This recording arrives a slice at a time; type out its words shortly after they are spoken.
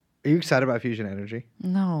Are you excited about fusion energy?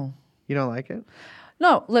 No. You don't like it?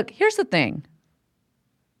 No, look, here's the thing.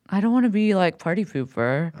 I don't want to be like party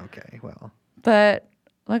pooper. Okay, well. But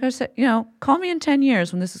like I said, call me in 10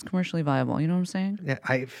 years when this is commercially viable. You know what I'm saying? Yeah,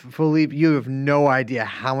 I fully, you have no idea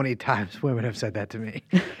how many times women have said that to me.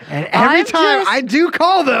 And every time I do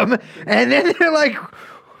call them, and then they're like,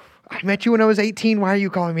 I met you when I was 18. Why are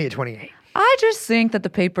you calling me at 28? I just think that the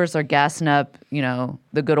papers are gassing up,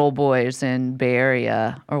 the good old boys in Bay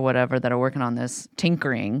Area or whatever that are working on this,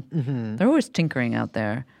 tinkering. Mm-hmm. They're always tinkering out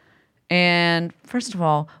there. And first of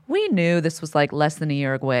all, we knew this was like less than a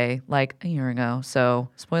year away, like a year ago. So,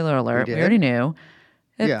 spoiler alert, we already knew.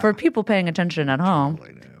 Yeah. For people paying attention at home,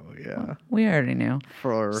 we already knew.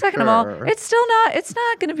 Second of all, it's not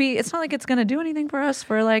like it's going to do anything for us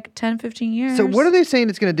for like 10, 15 years. So what are they saying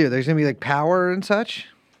it's going to do? There's going to be like power and such?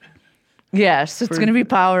 Yes, it's going to be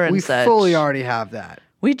power and such. We fully already have that.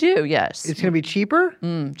 We do, yes. It's going to be cheaper?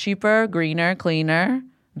 Cheaper, greener, cleaner,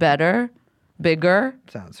 better. Bigger.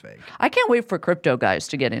 Sounds fake. I can't wait for crypto guys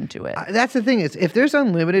to get into it. That's the thing is, if there's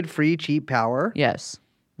unlimited free cheap power, yes,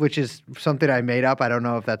 which is something I made up. I don't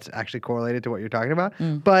know if that's actually correlated to what you're talking about.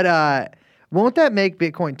 But won't that make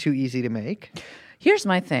Bitcoin too easy to make? Here's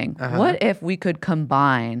my thing. What if we could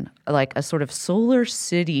combine like a sort of Solar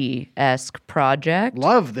City-esque project?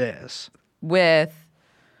 Love this. With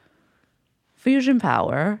fusion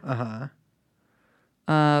power,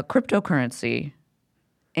 cryptocurrency,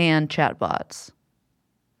 and chatbots.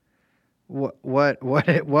 What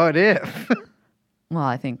if? Well,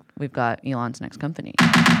 I think we've got Elon's next company.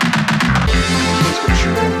 Jeffrey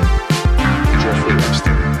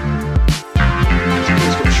Epstein.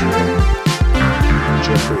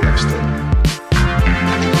 Jeffrey Epstein. Jeffrey Epstein.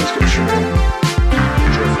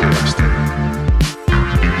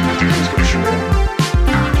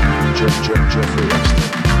 Jeffrey Epstein.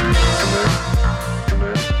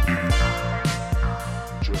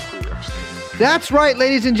 That's right,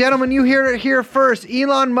 ladies and gentlemen. You hear it here first.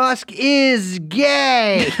 Elon Musk is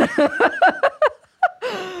gay.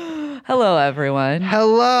 Hello, everyone.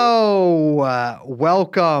 Hello.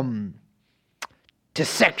 Welcome to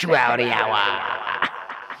Sexuality Hour.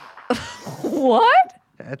 What?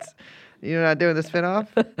 You're not doing the spinoff?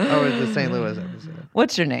 Oh, it's the St. Louis episode.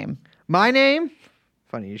 What's your name? My name?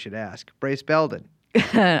 Funny you should ask. Brace Belden.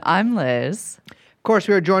 I'm Liz. Of course,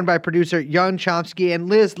 we are joined by producer Young Chomsky. And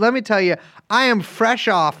Liz, let me tell you, I am fresh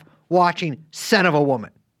off watching Son of a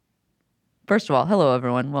Woman. First of all, hello,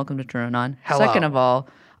 everyone. Welcome to Turn On. Hello. Second of all,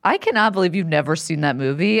 I cannot believe you've never seen that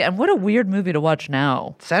movie. And what a weird movie to watch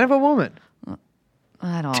now. Son of a Woman.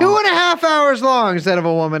 I don't 2.5 hours long, Son of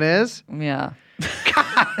a Woman is. Yeah.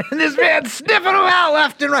 God, and this man's sniffing them out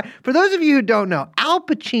left and right. For those of you who don't know, Al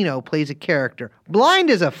Pacino plays a character blind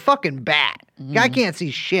as a fucking bat. Guy can't see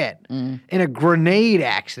shit. In a grenade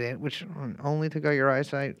accident, which only took out your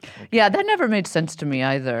eyesight. Okay. Yeah, that never made sense to me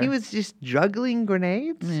either. He was just juggling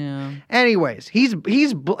grenades. Yeah. Anyways, he's doing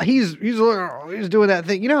that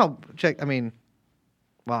thing. You know how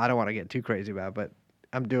well, I don't want to get too crazy about it, but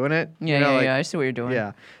I'm doing it. Yeah, I see what you're doing.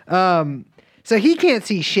 Yeah. So he can't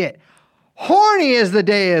see shit. Horny as the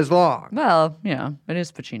day is long. Well, yeah, it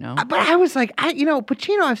is Pacino. But I was like,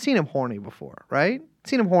 Pacino, I've seen him horny before, right?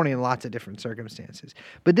 Seen him horny in lots of different circumstances.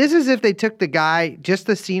 But this is if they took the guy, just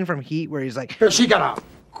the scene from Heat where he's like, she got a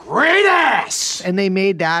great ass. And they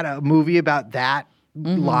made that a movie about that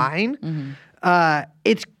line. Mm-hmm.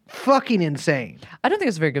 It's fucking insane. I don't think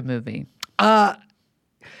it's a very good movie. Yeah,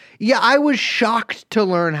 I was shocked to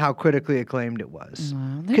learn how critically acclaimed it was.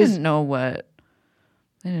 They didn't know what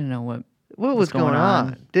was going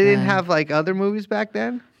on. They didn't have like other movies back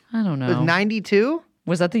then? I don't know. It was 92?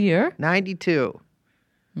 Was that the year? 92.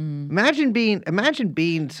 Imagine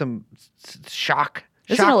being some shock.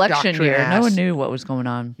 It's an election year. Ass. No one knew what was going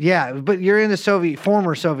on. Yeah, but you're in the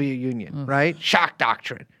former Soviet Union, right? Shock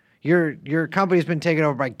doctrine. Your company's been taken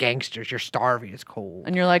over by gangsters. You're starving. It's cold.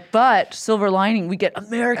 And you're like, but silver lining, we get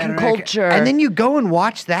American culture. And then you go and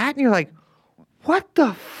watch that, and you're like, what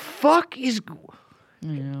the fuck is...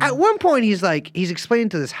 Yeah. At one point, he's explaining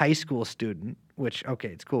to this high school student, which, okay,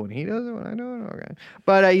 it's cool when he does it, when I do it, okay.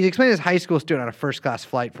 But he's explaining to this high school student on a first-class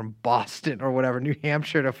flight from Boston or whatever, New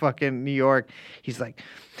Hampshire to fucking New York. He's like,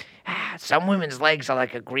 some women's legs are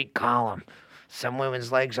like a Greek column. Some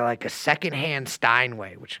women's legs are like a second-hand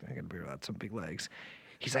Steinway, which I'm going to be about some big legs.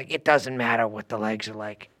 He's like, it doesn't matter what the legs are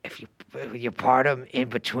like. If you part them in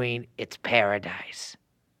between, it's paradise.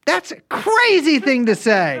 That's a crazy thing to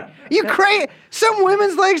say. You crazy? Some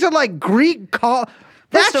women's legs are like Greek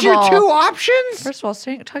That's your two options? First of all,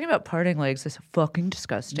 talking about parting legs is fucking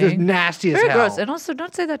disgusting. Just nasty as Very hell. gross. And also,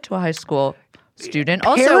 don't say that to a high school student.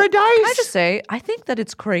 Also, Paradise? can I just say, I think that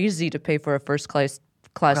it's crazy to pay for a first class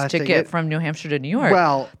ticket ticket? from New Hampshire to New York.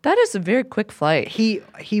 Well, that is a very quick flight. He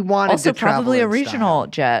wanted Also, to travel probably a in regional style.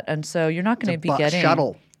 jet, and so you're not going to be getting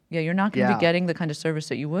shuttle. Yeah, you're not going to Yeah. be getting the kind of service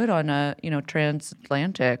that you would on a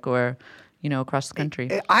transatlantic or across the country.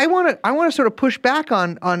 I want to sort of push back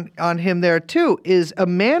on him there too. Is a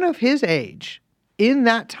man of his age in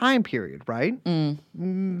that time period, right? In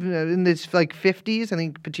his like 50s. I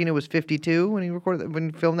think Pacino was 52 when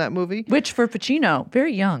he filmed that movie. Which for Pacino,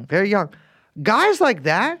 very young. Very young. Guys like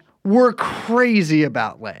that were crazy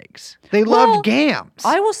about legs. They Well, loved gams.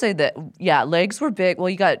 I will say that legs were big. Well,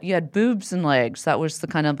 you had boobs and legs. That was the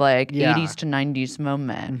kind of like Yeah. 80s to 90s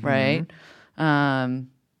moment, right?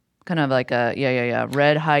 Kind of like a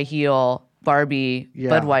red high heel Barbie Yeah.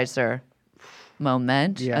 Budweiser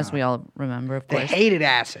moment, Yeah. as we all remember, of They course. hated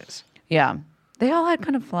asses. Yeah, they all had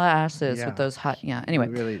kind of flat asses Yeah. with those hot. Yeah. Anyway,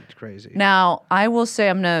 Really crazy. now I will say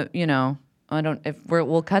I'm gonna, I don't if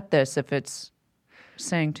we'll cut this if it's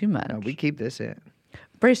saying too much. No, we keep this in.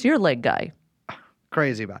 Brace, you're a leg guy.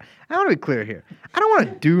 Crazy about it. I want to be clear here. I don't want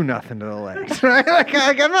to do nothing to the legs, right? Like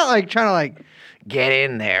I'm not like trying to like get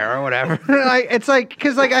in there or whatever. Like it's like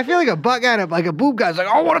because like I feel like a butt guy, like a boob guy's like,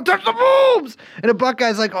 oh, I want to touch the boobs, and a butt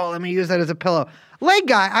guy's like, oh, let me use that as a pillow. Leg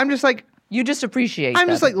guy, I'm just like You just appreciate. I'm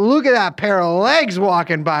just them. like look at that pair of legs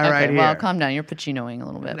walking by right Okay, well, here. calm down. You're Pacinoing a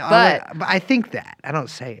little bit. No, but but I think that I don't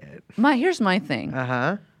say it. here's my thing.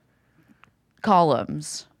 Uh-huh.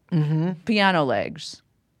 Columns, piano legs.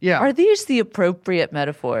 Yeah. Are these the appropriate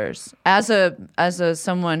metaphors as a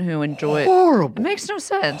someone who enjoys? Horrible. It makes no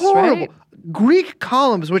sense, Horrible. right? Greek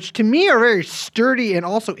columns, which to me are very sturdy and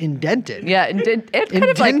also indented. Yeah, and it kind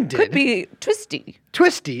of like Indented. could be twisty.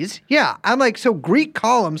 Twisties, yeah. I'm like, so Greek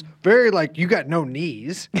columns, very like, you got no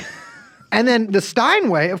knees. And then the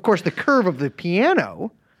Steinway, of course, the curve of the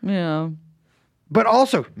piano, Yeah, but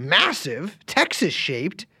also massive, Texas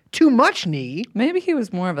shaped, too much knee. maybe he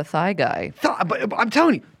was more of a thigh guy. But I'm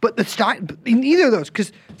telling you, but the in either of those,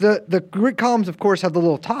 because the Greek columns, of course, have the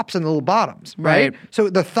little tops and the little bottoms, right? Right. So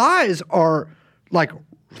the thighs are like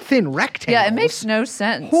thin rectangles. Yeah, it makes no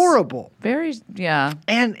sense. horrible. Very, yeah.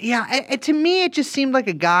 And yeah, to me, it just seemed like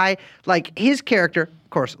a guy, like his character, of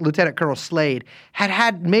course, Lieutenant Colonel Slade,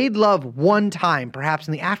 had made love one time, perhaps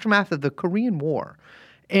in the aftermath of the Korean War.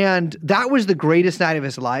 And that was the greatest night of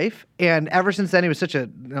his life. And ever since then, he was such a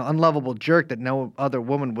unlovable jerk that no other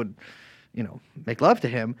woman would, make love to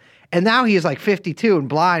him. And now he is like 52 and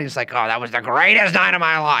blind. He's like, oh, that was the greatest night of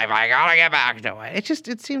my life. I gotta get back to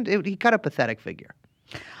it. He cut a pathetic figure.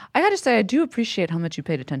 I got to say, I do appreciate how much you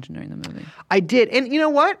paid attention during the movie. I did. And you know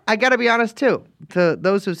what? I got to be honest, too, to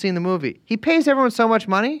those who've seen the movie. He pays everyone so much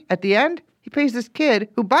money at the end. He pays this kid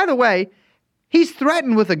who, by the way, he's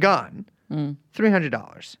threatened with a gun. $300.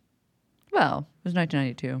 Well, it was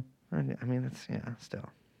 1992. I mean, still.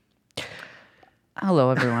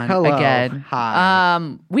 Hello, everyone. Hello. Again. Hi.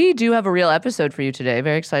 We do have a real episode for you today.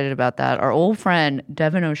 Very excited about that. Our old friend,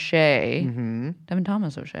 Devin O'Shea, Devin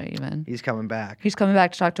Thomas O'Shea, even. He's coming back. He's coming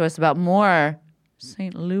back to talk to us about more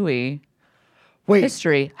St. Louis Wait.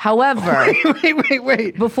 history. However,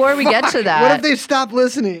 Wait. before we get to Fuck. that, What if they stop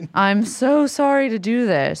listening? I'm so sorry to do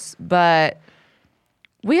this, but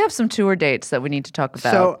we have some tour dates that we need to talk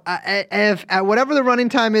about. So, if at whatever the running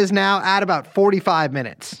time is now, add about 45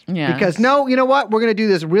 minutes. Yes. Because no, you know what? We're going to do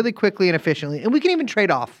this really quickly and efficiently. And we can even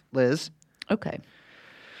trade off, Liz. Okay.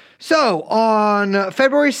 So, on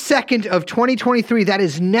February 2nd of 2023, that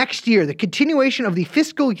is next year, the continuation of the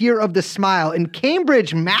fiscal year of the smile in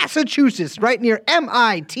Cambridge, Massachusetts, right near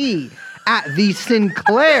MIT at the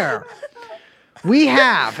Sinclair. We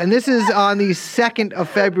have, and this is on the 2nd of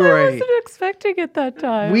I February, wasn't expecting it that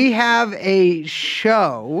time. we have a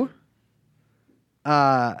show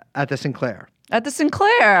at the Sinclair. At the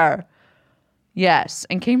Sinclair. Yes,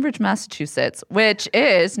 in Cambridge, Massachusetts, which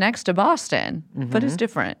is next to Boston, but is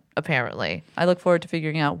different, apparently. I look forward to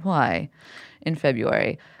figuring out why in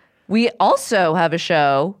February. We also have a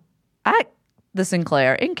show at the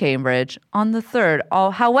Sinclair in Cambridge on the 3rd.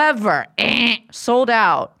 However, sold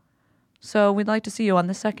out. So we'd like to see you on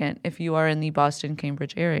the 2nd if you are in the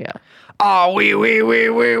Boston-Cambridge area. Oh,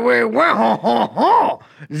 well,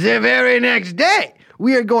 the very next day,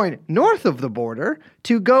 we are going north of the border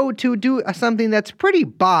to go to do something that's pretty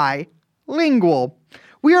bilingual.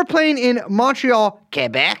 We are playing in Montreal,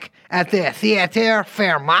 Quebec, at the Theatre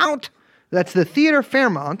Fairmont. That's the Theatre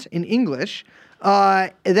Fairmont in English.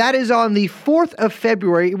 That is on the 4th of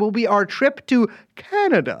February. It will be our trip to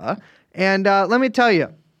Canada. And let me tell you,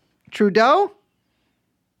 Trudeau,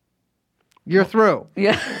 you're through.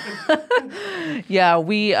 Yeah. Yeah,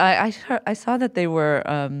 I saw that they were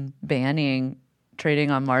banning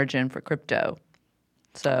trading on margin for crypto.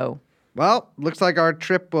 So, Well, looks like our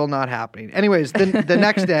trip will not happen. Anyways, the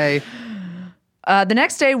next day. the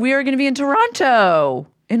next day we are going to be in Toronto,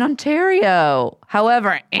 in Ontario.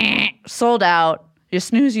 However, sold out. You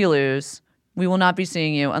snooze, you lose. We will not be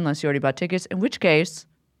seeing you unless you already bought tickets, in which case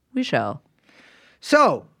we shall.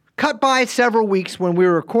 So, cut by several weeks when we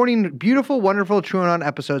were recording beautiful, wonderful TrueAnon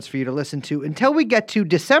episodes for you to listen to until we get to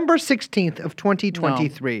December 16th of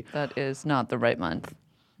 2023. No, that is not the right month.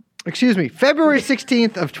 Excuse me, February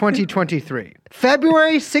 16th of 2023.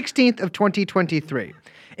 February 16th of 2023.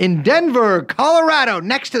 In Denver, Colorado,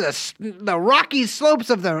 next to the rocky slopes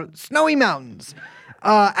of the Snowy Mountains,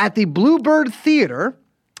 at the Bluebird Theater,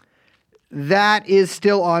 that is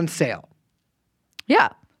still on sale. Yeah.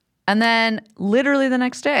 And then literally the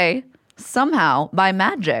next day, somehow, by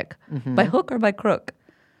magic, by hook or by crook,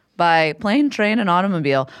 by plane, train, and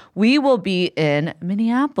automobile, we will be in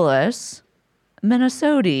Minneapolis,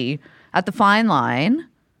 Minnesota, at the Fine Line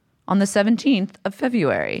on the 17th of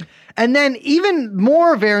February. And then even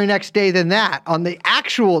more very next day than that, on the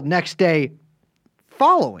actual next day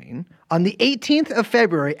following, on the 18th of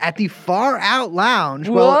February at the Far Out Lounge.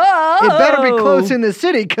 Well, Whoa! it better be close in the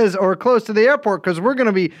city or close to the airport because we're going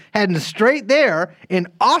to be heading straight there in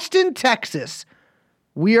Austin, Texas.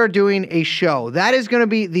 We are doing a show. That is going to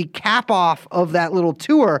be the cap off of that little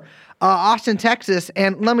tour, Austin, Texas.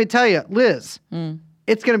 And let me tell you, Liz,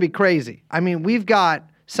 it's going to be crazy. I mean, we've got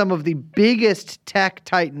some of the biggest tech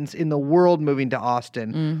titans in the world moving to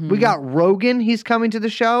Austin. We got Rogan, he's coming to the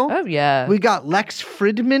show. Oh, yeah. We got Lex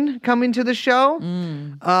Fridman coming to the show.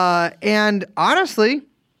 And honestly,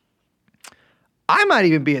 I might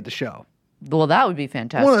even be at the show. Well, that would be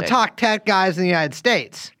fantastic. One of the top tech guys in the United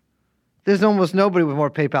States. There's almost nobody with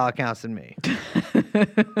more PayPal accounts than me.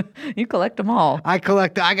 You collect them all. I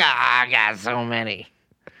got so many.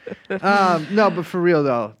 No, but for real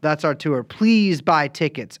though, that's our tour. Please buy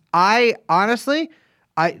tickets. I honestly,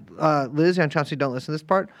 Liz and Chauncey, don't listen to this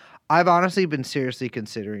part. I've honestly been seriously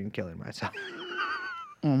considering killing myself.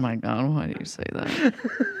 Oh my God, why do you say that?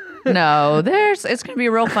 No, it's going to be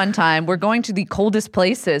a real fun time. We're going to the coldest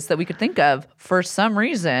places that we could think of for some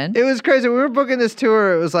reason. It was crazy. We were booking this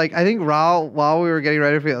tour. It was like, I think while we were getting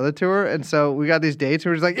ready for the other tour. And so we got these dates. And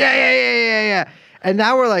we were just like, yeah. And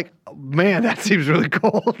now we're like, oh, man, that seems really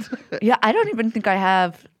cold. Yeah, I don't even think I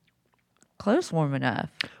have clothes warm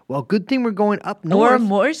enough. Well, good thing we're going up Or north. a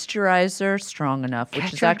moisturizer strong enough,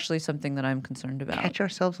 which is actually something that I'm concerned about. Catch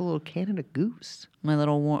ourselves a little Canada Goose. My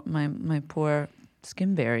little, my poor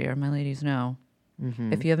skin barrier, my ladies know.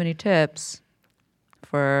 If you have any tips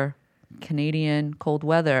for Canadian cold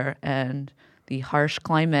weather and the harsh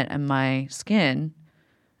climate and my skin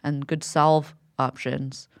and good salve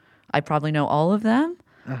options, I probably know all of them,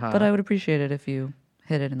 but I would appreciate it if you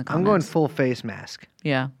hit it in the comments. I'm going full face mask.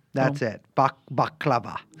 Yeah. That's it.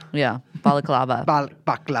 Baklava. Yeah. Balaclava.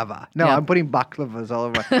 Baklava. No, Yeah. I'm putting baklavas all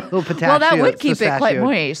over my little pistachio. Well, that would keep it quite pistachio.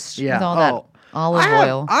 moist Yeah. with all that olive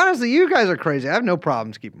oil. Honestly, you guys are crazy. I have no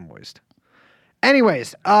problems keeping moist.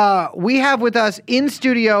 Anyways, we have with us in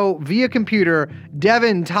studio via computer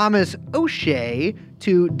Devin Thomas O'Shea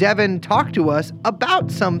to Devin talk to us about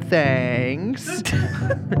some things.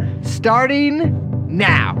 Starting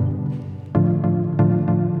now.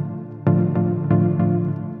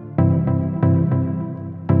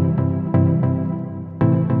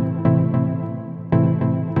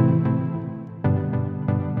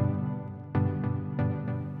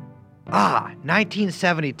 Ah,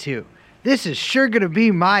 1972. This is sure going to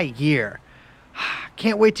be my year.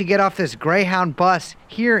 Can't wait to get off this Greyhound bus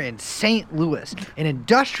here in St. Louis, an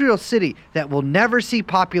industrial city that will never see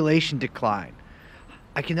population decline.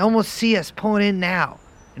 I can almost see us pulling in now.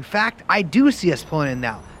 In fact, I do see us pulling in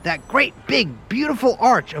now. That great, big, beautiful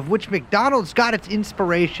arch of which McDonald's got its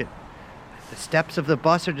inspiration. The steps of the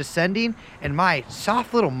bus are descending, and my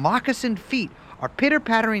soft little moccasined feet are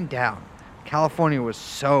pitter-pattering down. California was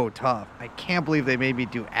so tough. I can't believe they made me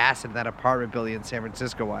do acid in that apartment building in San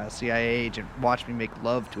Francisco while a CIA agent watched me make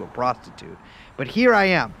love to a prostitute. But here I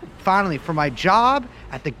am, finally, for my job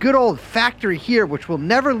at the good old factory here, which will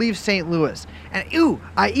never leave St. Louis. And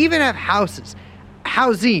I even have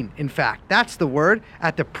housing, in fact, that's the word,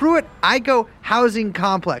 at the Pruitt-Igoe Housing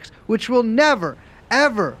Complex, which will never,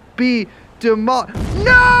 ever be demolished.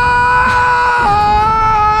 No!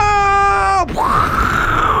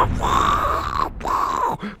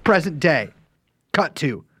 Present day. Cut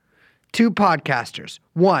to 2 podcasters.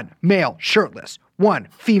 1 male, shirtless. 1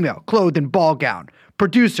 female, clothed in ball gown.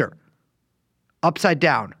 Producer, upside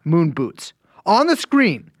down, moon boots. On the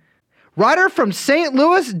screen, writer from St.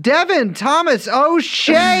 Louis, Devin Thomas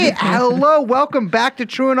O'Shea. Hello, welcome back to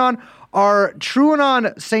TrueAnon. our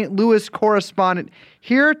TrueAnon St. Louis correspondent,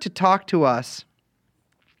 here to talk to us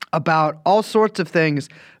about all sorts of things,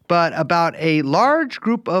 but about a large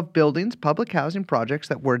group of buildings, public housing projects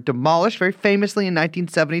that were demolished very famously in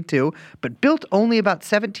 1972, but built only about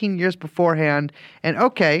 17 years beforehand. And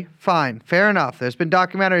okay, fine, fair enough. There's been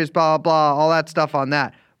documentaries, blah, blah, all that stuff on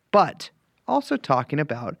that. But also talking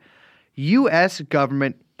about U.S.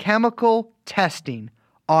 government chemical testing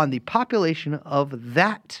on the population of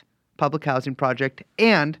that public housing project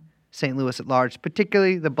and St. Louis at large,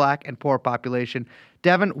 particularly the black and poor population.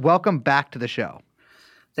 Devin, welcome back to the show.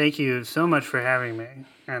 Thank you so much for having me.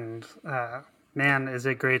 And man, is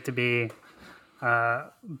it great to be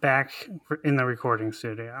back in the recording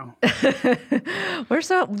studio. This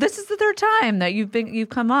is the third time that you've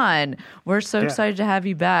come on. We're so excited to have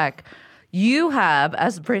you back. You have,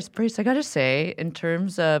 as Brace, I gotta say, in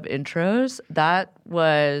terms of intros, that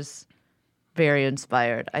was very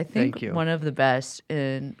inspired. I think Thank you. one of the best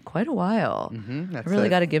in quite a while. Mm-hmm. I really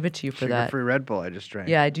got to give it to you for that. Sugar-free Red Bull I just drank.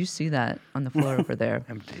 Yeah, I do see that on the floor over there.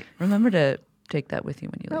 Empty. Remember to take that with you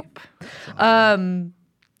when you leave.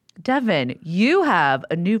 Devin, you have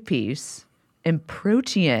a new piece in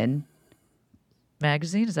Protein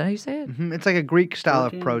magazine. Is that how you say it? It's like a Greek style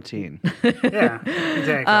of protein. Yeah,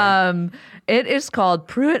 exactly. It is called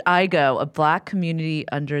Pruitt-Igoe, a black community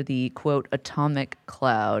under the, quote, atomic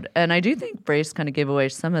cloud. And I do think Brace kind of gave away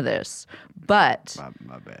some of this. But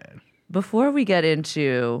My bad. before we get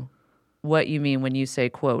into what you mean when you say,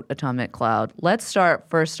 quote, atomic cloud, let's start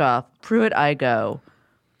first off, Pruitt-Igoe.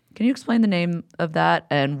 Can you explain the name of that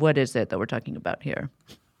and what is it that we're talking about here?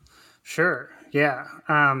 Sure, yeah.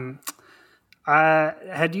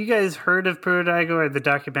 Had you guys heard of Pruitt-Igoe or the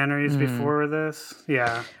documentaries before this?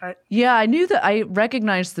 Yeah. Yeah, I knew that. I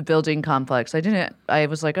recognized the building complex. I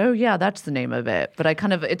was like, oh yeah, that's the name of it. But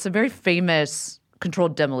it's a very famous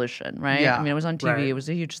controlled demolition, right? Yeah. I mean, it was on TV. Right. It was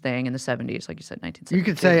a huge thing in the 70s, like you said, 1970s. You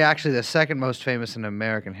could say actually the second most famous in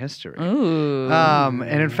American history. Ooh. And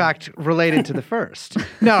in fact, related to the first.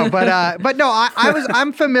 No, but no,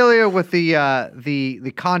 I'm familiar with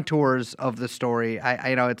the contours of the story.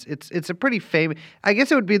 It's a pretty famous. I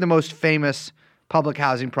guess it would be the most famous public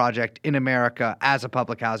housing project in America as a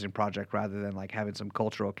public housing project, rather than like having some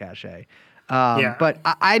cultural cachet. But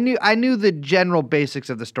I knew the general basics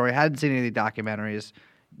of the story. I hadn't seen any of the documentaries.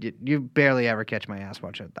 You barely ever catch my ass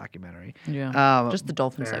watching a documentary. Yeah. Just the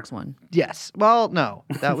dolphin sex one. Yes. Well, no,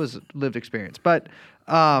 that was lived experience. But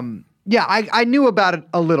I knew about it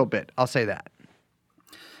a little bit. I'll say that.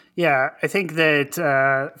 Yeah, I think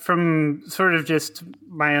that from sort of just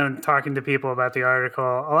my own talking to people about the article,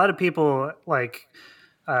 a lot of people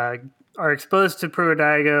are exposed to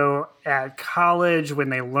Pruitt-Igoe at college when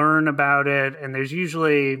they learn about it, and there's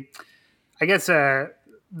usually, I guess, the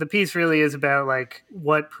piece really is about like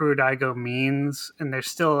what Pruitt-Igoe means, and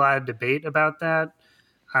there's still a lot of debate about that,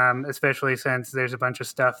 especially since there's a bunch of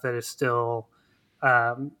stuff that is still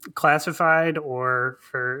classified or,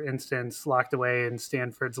 for instance, locked away in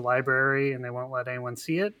Stanford's library, and they won't let anyone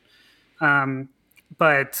see it.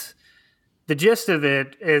 But the gist of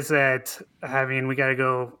it is that, we got to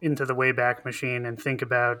go into the Wayback Machine and think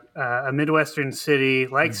about a Midwestern city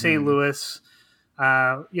like St. Louis,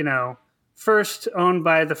 first owned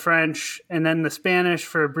by the French and then the Spanish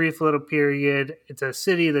for a brief little period. It's a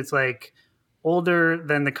city that's like older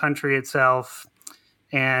than the country itself,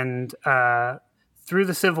 and through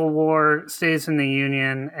the Civil War stays in the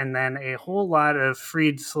Union, and then a whole lot of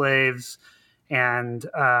freed slaves and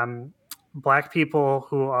Black people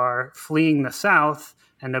who are fleeing the South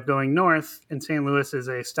end up going north, and St. Louis is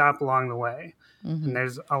a stop along the way. Mm-hmm. And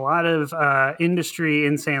there's a lot of industry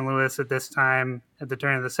in St. Louis at this time, at the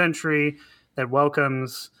turn of the century, that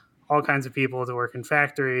welcomes all kinds of people to work in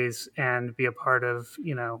factories and be a part of,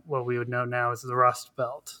 what we would know now as the Rust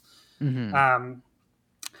Belt. Mm-hmm.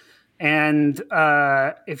 And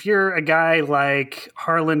if you're a guy like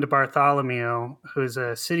Harlan Bartholomew, who's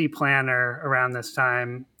a city planner around this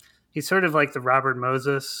time, he's sort of like the Robert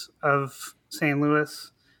Moses of St. Louis.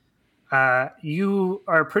 You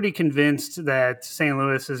are pretty convinced that St.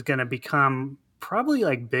 Louis is going to become probably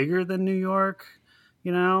like bigger than New York.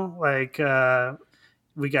 We got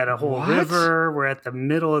a whole river. We're at the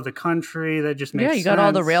middle of the country. That just makes sense. Yeah, you got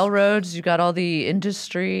all the railroads. You got all the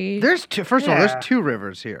industry. There's two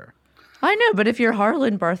rivers here. I know, but if you're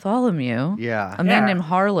Harlan Bartholomew, a man named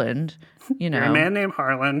Harlan, You're a man named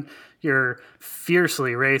Harlan. You're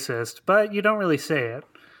fiercely racist, but you don't really say it.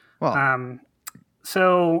 Well,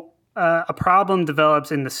 so a problem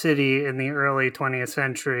develops in the city in the early 20th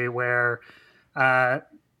century where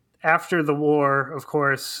after the war, of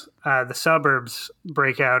course, the suburbs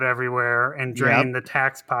break out everywhere and drain the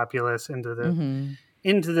tax populace into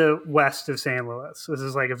the west of St. Louis. This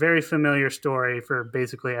is like a very familiar story for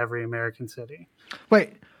basically every American city.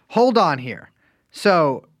 Wait, hold on here.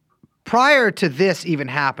 So prior to this even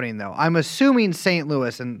happening, though, I'm assuming St.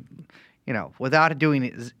 Louis, and without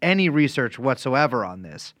doing any research whatsoever on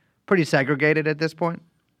this, pretty segregated at this point.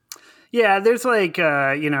 Yeah, there's like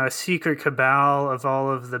a secret cabal of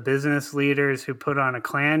all of the business leaders who put on a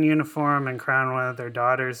Klan uniform and crown one of their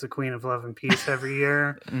daughters the Queen of Love and Peace every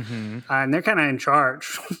year, and they're kind of in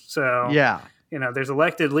charge. So there's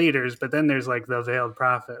elected leaders, but then there's like the veiled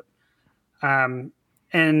prophet. And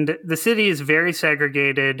the city is very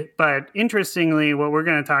segregated, but interestingly, what we're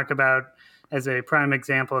going to talk about as a prime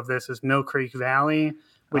example of this is Mill Creek Valley,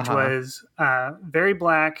 which was very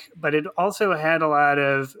black, but it also had a lot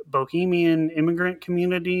of Bohemian immigrant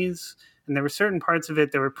communities. And there were certain parts of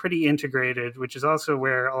it that were pretty integrated, which is also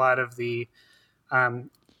where a lot of the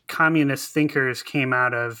communist thinkers came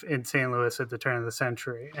out of in St. Louis at the turn of the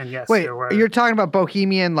century. And yes, wait, there were. You're talking about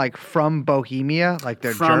Bohemian, like from Bohemia, like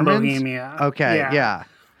they're from Germans? Bohemia. Okay, yeah.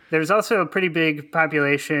 There's also a pretty big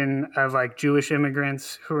population of like Jewish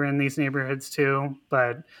immigrants who are in these neighborhoods too,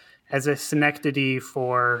 but as a synecdoche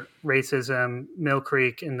for racism, Mill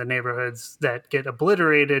Creek and the neighborhoods that get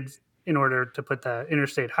obliterated in order to put the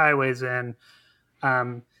interstate highways in,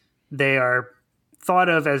 they are thought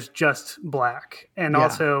of as just black. And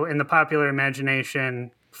also in the popular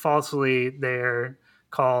imagination, falsely, they're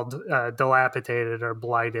called dilapidated or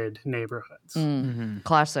blighted neighborhoods.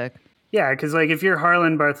 Classic. Yeah, because like if you're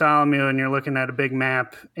Harlan Bartholomew and you're looking at a big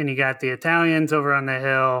map and you got the Italians over on the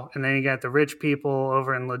hill and then you got the rich people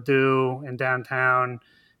over in Ladue and downtown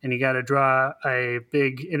and you got to draw a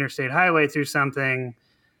big interstate highway through something,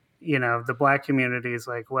 the black community is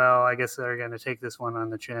like, well, I guess they're going to take this one on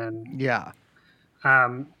the chin. Yeah.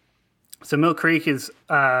 So Mill Creek is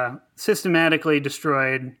systematically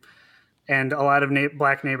destroyed and a lot of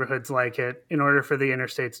black neighborhoods like it in order for the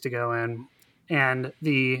interstates to go in. And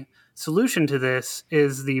the solution to this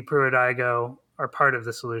is the Pruitt-Igoe, or part of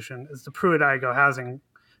the solution, is the Pruitt-Igoe housing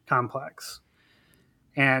complex.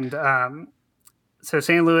 And so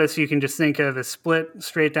St. Louis, you can just think of as split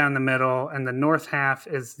straight down the middle, and the north half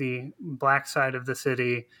is the black side of the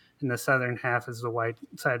city, and the southern half is the white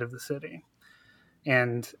side of the city.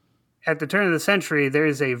 And at the turn of the century, there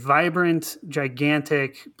is a vibrant,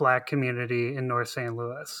 gigantic black community in North St.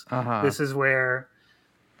 Louis. This is where,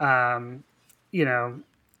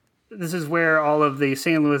 this is where all of the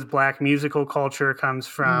St. Louis black musical culture comes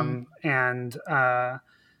from. And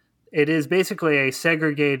it is basically a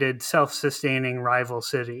segregated, self-sustaining rival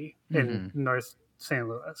city in North St.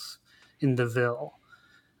 Louis, in the Ville.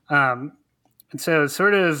 And so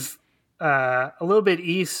sort of a little bit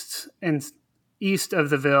east of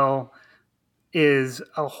the Ville is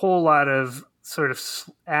a whole lot of sort of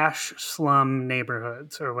ash slum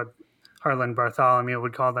neighborhoods, or what Harlan Bartholomew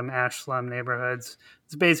would call them, ash slum neighborhoods.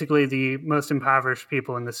 It's basically the most impoverished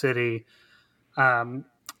people in the city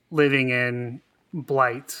living in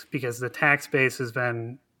blight because the tax base has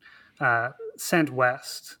been sent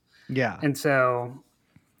west. Yeah. And so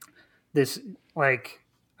this,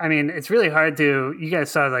 it's really hard to, you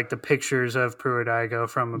guys saw like the pictures of Pruitt-Igoe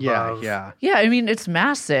from above. Yeah. Yeah, I mean, it's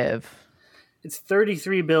massive. It's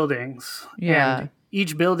 33 buildings. Yeah. And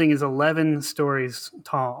each building is 11 stories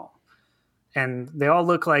tall. And they all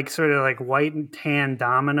look like sort of like white and tan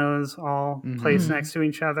dominoes all placed next to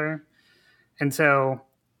each other. And so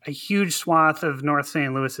a huge swath of North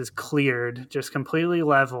St. Louis is cleared, just completely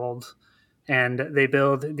leveled. And they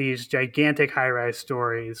build these gigantic high-rise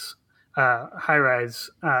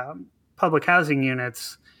public housing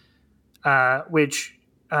units, which,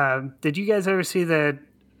 did you guys ever see that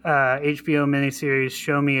HBO miniseries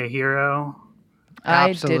Show Me a Hero?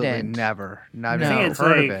 Absolutely I didn't. never. I Never think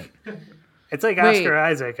heard of it. It's like Wait. Oscar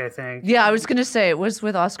Isaac, I think. Yeah, I was gonna say it was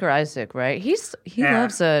with Oscar Isaac, right? He Yeah.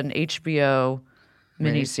 loves an HBO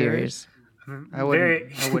miniseries. I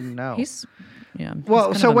wouldn't know. He's Well,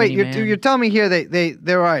 kind so of a wait, mini man. you're telling me here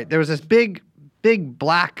they're right. There was this big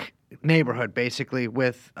black neighborhood basically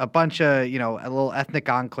with a bunch of, a little ethnic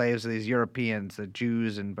enclaves of these Europeans, the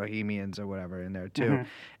Jews and Bohemians or whatever in there too.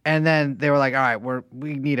 And then they were like, all right,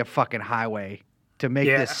 we need a fucking highway to make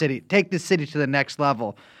take this city to the next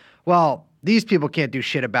level. Well, these people can't do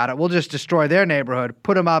shit about it. We'll just destroy their neighborhood,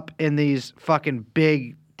 put them up in these fucking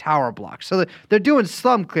big tower blocks. So they're doing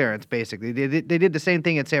slum clearance, basically. They did the same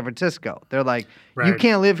thing in San Francisco. They're like, you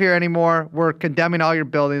can't live here anymore. We're condemning all your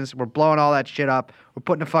buildings. We're blowing all that shit up. We're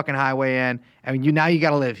putting a fucking highway in. And now you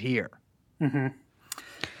got to live here.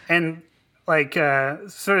 And like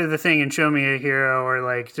sort of the thing in Show Me a Hero, or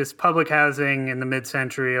like just public housing in the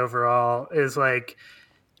mid-century overall is like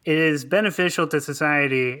it is beneficial to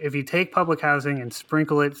society if you take public housing and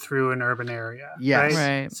sprinkle it through an urban area. Yes.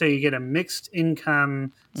 Right. So you get a mixed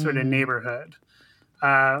income sort of neighborhood.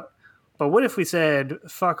 But what if we said,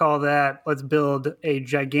 fuck all that, let's build a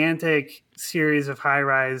gigantic series of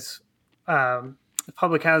high-rise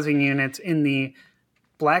public housing units in the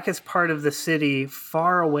blackest part of the city,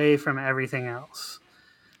 far away from everything else.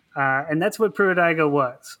 And that's what Pruitt-Igoe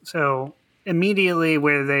was. So immediately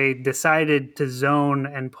where they decided to zone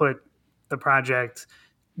and put the project,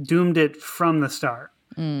 doomed it from the start.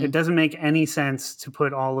 It doesn't make any sense to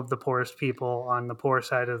put all of the poorest people on the poor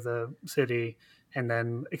side of the city and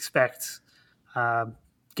then expect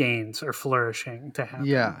gains or flourishing to happen.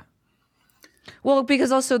 Yeah. Well,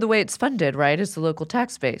 because also the way it's funded, right, is the local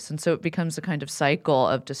tax base. And so it becomes a kind of cycle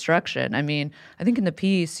of destruction. I mean, I think in the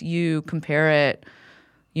piece you compare it,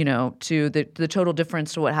 you know, to the total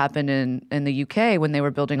difference to what happened in the UK when they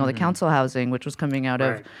were building all the council housing, which was coming out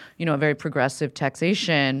of, you know, a very progressive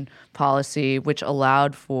taxation policy, which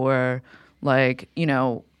allowed for like,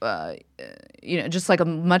 just like a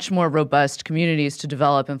much more robust communities to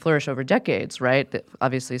develop and flourish over decades, right? That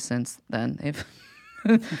obviously since then they've,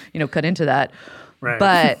 cut into that. Right.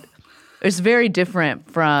 But it's very different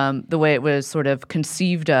from the way it was sort of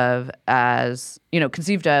conceived of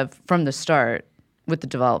from the start with the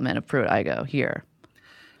development of Pruitt-Igoe here.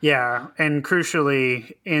 Yeah, and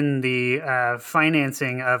crucially in the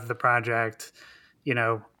financing of the project,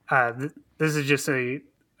 this is just a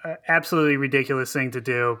absolutely ridiculous thing to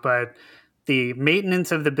do, but the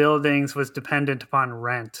maintenance of the buildings was dependent upon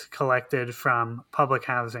rent collected from public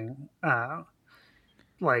housing,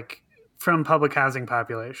 from public housing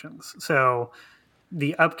populations. So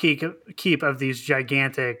the upkeep of these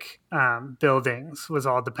gigantic buildings was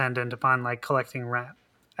all dependent upon like collecting rent.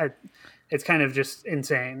 It's kind of just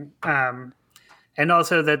insane. And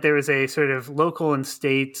also that there was a sort of local and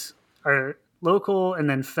state, or local and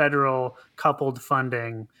then federal coupled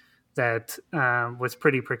funding that was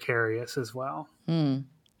pretty precarious as well. In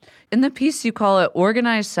the piece, you call it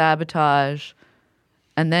organized sabotage,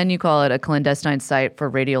 and then you call it a clandestine site for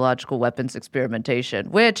radiological weapons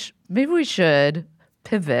experimentation, which maybe we should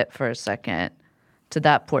pivot for a second to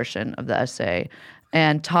that portion of the essay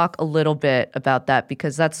and talk a little bit about that,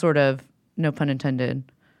 because that's sort of, no pun intended,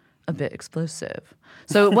 a bit explosive.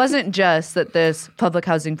 So it wasn't just that this public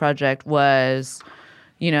housing project was,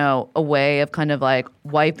 a way of kind of like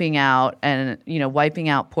wiping out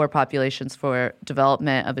poor populations for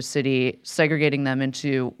development of a city, segregating them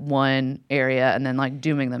into one area and then like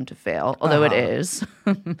dooming them to fail, although it is.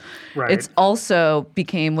 Right. It's also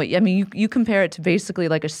became you compare it to basically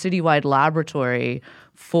like a citywide laboratory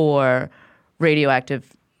for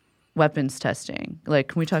radioactive weapons testing. Like,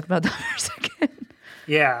 can we talk about that for a second?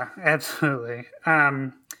 Yeah, absolutely.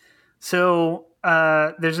 So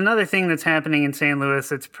there's another thing that's happening in St. Louis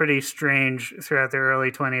that's pretty strange throughout the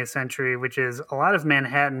early 20th century, which is a lot of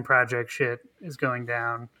Manhattan Project shit is going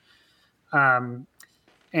down.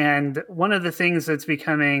 And one of the things that's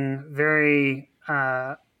becoming very...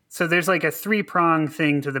 so there's like a three-pronged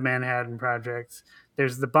thing to the Manhattan Project.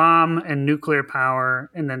 There's the bomb and nuclear power,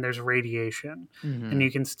 and then there's radiation. Mm-hmm. And you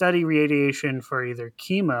can study radiation for either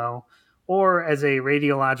chemo or as a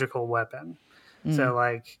radiological weapon. So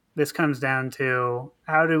like this comes down to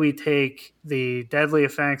how do we take the deadly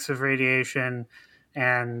effects of radiation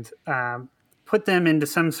and put them into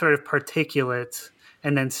some sort of particulate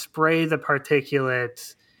and then spray the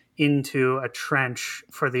particulate into a trench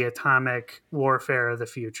for the atomic warfare of the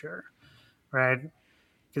future, right?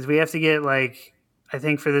 Because we have to get I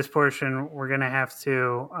think for this portion, we're going to have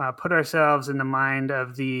to put ourselves in the mind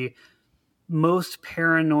of the most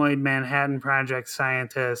paranoid Manhattan Project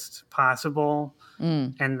scientist possible,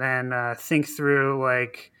 and then think through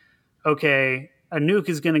okay, a nuke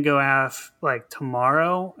is going to go off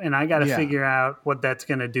tomorrow, and I got to figure out what that's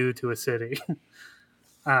going to do to a city.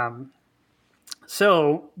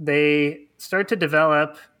 So they start to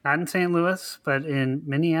develop, not in St. Louis, but in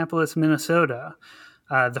Minneapolis, Minnesota,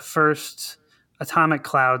 the first atomic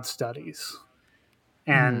cloud studies.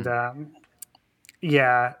 And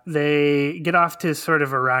they get off to sort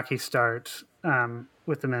of a rocky start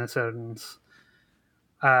with the Minnesotans.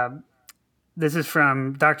 This is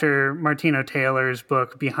from Dr. Martino Taylor's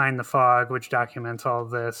book, Behind the Fog, which documents all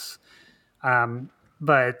of this.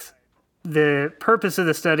 But the purpose of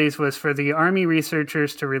the studies was for the Army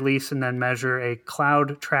researchers to release and then measure a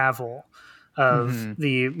cloud travel of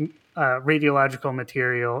the radiological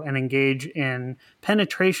material and engage in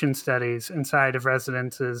penetration studies inside of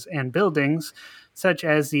residences and buildings, such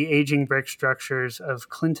as the aging brick structures of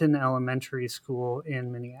Clinton Elementary School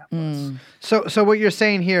in Minneapolis. So what you're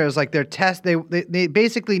saying here is like they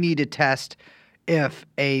basically need to test if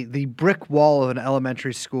the brick wall of an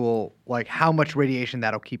elementary school, like how much radiation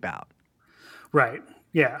that'll keep out. Right.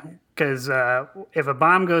 Yeah. Because if a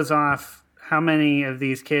bomb goes off, how many of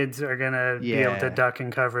these kids are going to be able to duck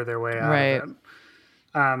and cover their way out of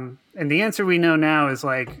it? And the answer we know now is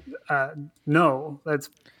like, no, that's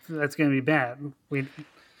going to be bad.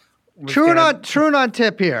 True or not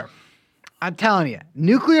tip here. I'm telling you,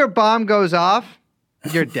 nuclear bomb goes off,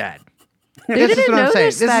 you're dead. They didn't know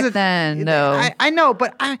this back then, though. I know,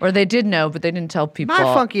 but or they did know, but they didn't tell people. My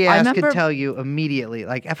funky ass could tell you immediately.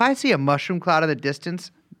 Like if I see a mushroom cloud in the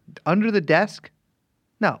distance under the desk,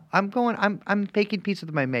 no, I'm making peace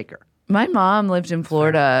with my maker. My mom lived in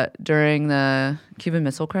Florida during the Cuban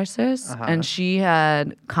Missile Crisis, and she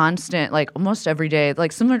had constant, like almost every day,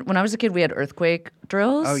 like similar. When I was a kid, we had earthquake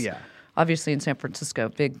drills. Oh yeah. Obviously in San Francisco,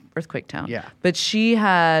 big earthquake town. Yeah. But she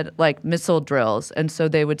had like missile drills. And so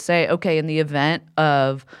they would say, okay, in the event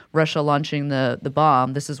of Russia launching the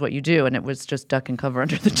bomb, this is what you do. And it was just duck and cover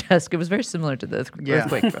under the desk. It was very similar to the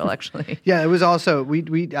earthquake drill, actually. Yeah, it was also,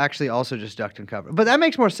 we actually also just ducked and covered. But that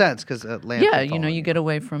makes more sense because land. Yeah, you get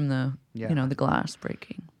away from the, the glass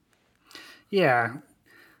breaking. Yeah.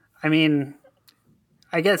 I mean,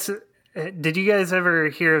 I guess... Did you guys ever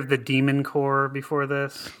hear of the Demon Corps before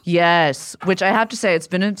this? Yes, which I have to say, it's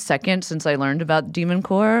been a second since I learned about Demon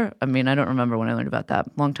Corps. I mean, I don't remember when I learned about that,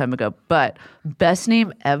 a long time ago. But best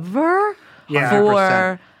name ever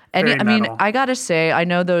for any. I mean, I gotta say, I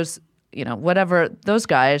know those, whatever those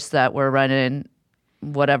guys that were running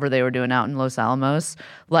whatever they were doing out in Los Alamos,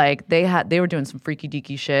 like they were doing some freaky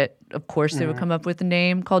deaky shit. Of course, they would come up with a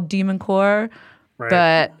name called Demon Corps,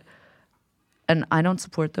 but. And I don't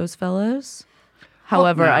support those fellas.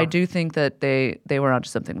 However, I do think that they were onto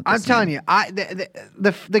something with this. I'm telling you,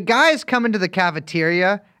 the guys come into the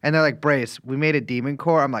cafeteria and they're like, Brace, we made a Demon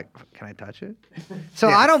Corps. I'm like, can I touch it? So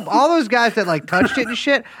all those guys that like touched it and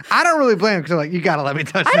shit, I don't really blame them because they're like, you got to let me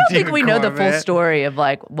touch I the don't Demon think we know Corps, the full story of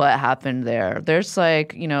like what happened there. There's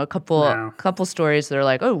like, a couple stories that are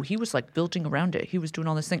like, oh, he was like building around it. He was doing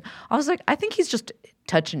all this thing. I was like, I think he's just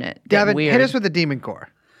touching it. Devin, weird. hit us with the Demon Corps.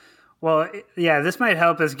 Well, yeah, this might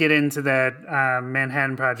help us get into that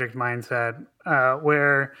Manhattan Project mindset,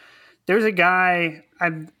 where there's a guy.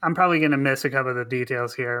 I'm probably going to miss a couple of the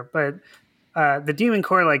details here, but the Demon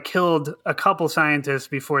Corps like killed a couple scientists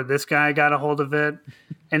before this guy got a hold of it,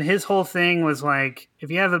 and his whole thing was like, if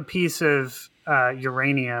you have a piece of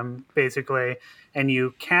uranium, basically, and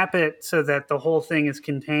you cap it so that the whole thing is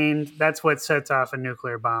contained, that's what sets off a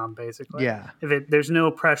nuclear bomb, basically. Yeah. There's no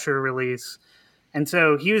pressure release. And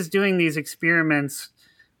so he was doing these experiments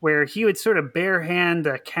where he would sort of bare hand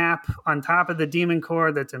a cap on top of the Demon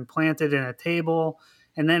Corps that's implanted in a table.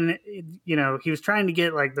 And then, he was trying to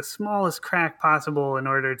get like the smallest crack possible in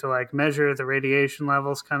order to like measure the radiation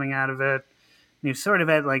levels coming out of it. And he was sort of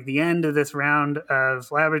at like the end of this round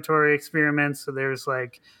of laboratory experiments. So there's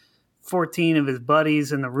like 14 of his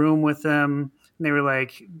buddies in the room with him. And they were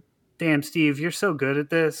like, damn, Steve, you're so good at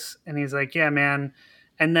this. And he's like, yeah, man.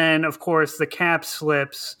 And then, of course, the cap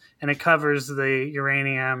slips and it covers the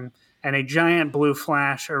uranium and a giant blue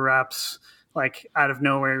flash erupts like out of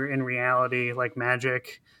nowhere in reality, like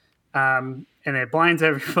magic. And it blinds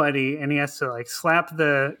everybody and he has to like slap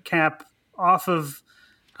the cap off of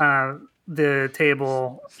the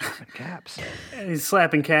table. Slapping caps. He's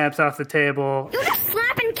slapping caps off the table. You're just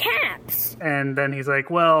slapping caps. And then he's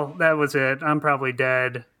like, well, that was it. I'm probably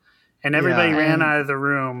dead. And everybody ran out of the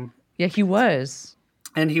room. Yeah, he was.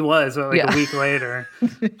 And he was a week later.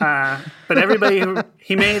 But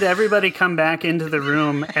he made everybody come back into the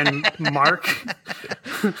room and mark.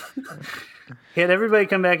 He had everybody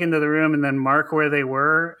come back into the room and then mark where they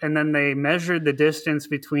were. And then they measured the distance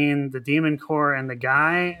between the Demon Corps and the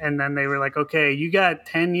guy. And then they were like, okay, you got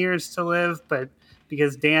 10 years to live, but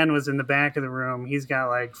because Dan was in the back of the room, he's got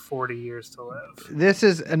like 40 years to live. This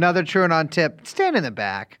is another true and on tip. Stand in the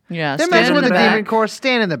back. Yeah, they're messing with the Demon Corps.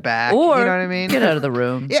 Stand in the back. Or you know what I mean? Get out of the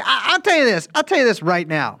room. Yeah, I'll tell you this. I'll tell you this right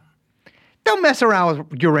now. Don't mess around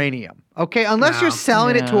with uranium, okay? Unless you're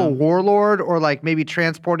selling it to a warlord or like maybe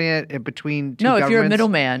transporting it in between two governments. No, if you're a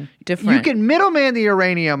middleman, different. You can middleman the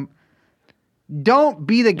uranium. Don't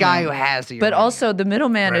be the guy who has the uranium. But also, the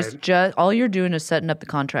middleman is just, all you're doing is setting up the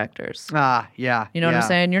contractors. Yeah. You know what I'm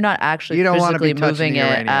saying? You're not actually physically moving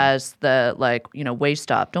it as the, waste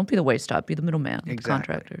stop. Don't be the waste stop. Be the middleman with the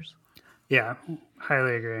contractors. Yeah,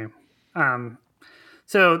 highly agree.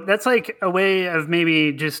 So that's like a way of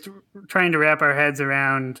maybe just trying to wrap our heads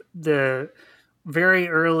around the very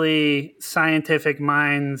early scientific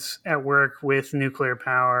minds at work with nuclear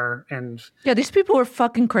power. And Yeah, these people were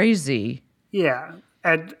fucking crazy. yeah,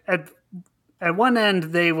 at one end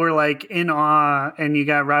they were like in awe, and you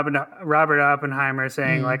got Robert Oppenheimer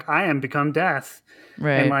saying like, "I am become death,"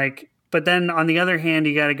 Right. and like, but then on the other hand,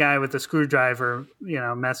 you got a guy with a screwdriver,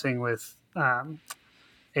 messing with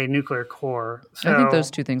a nuclear core. So I think those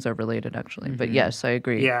two things are related, actually. But yes, I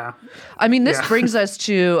agree. yeah, I mean, this brings us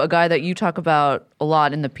to a guy that you talk about a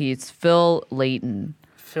lot in the piece, Phil Leighton,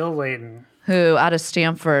 Phil Leighton. who out of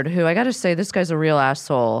Stanford, who I got to say, this guy's a real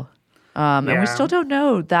asshole. And we Yeah. still don't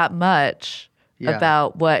know that much Yeah.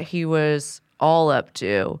 about what he was all up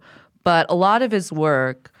to. But a lot of his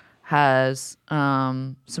work has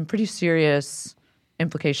some pretty serious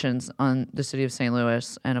implications on the city of St.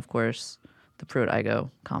 Louis and, of course, the Pruitt-Igoe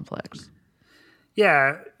complex.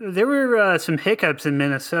 Yeah, there were some hiccups in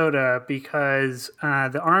Minnesota because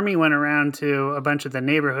the Army went around to a bunch of the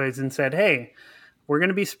neighborhoods and said, "Hey, we're going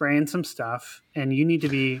to be spraying some stuff, and you need to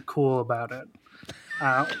be cool about it."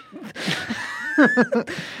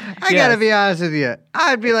 I gotta be honest with you.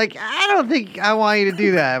 I'd be like, I don't think I want you to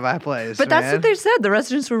do that at my place. But that's man. what they said. The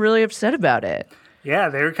residents were really upset about it. Yeah,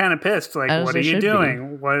 they were kind of pissed. Like, As what they are you should be.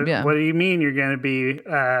 doing? What Yeah. do you mean you're going to be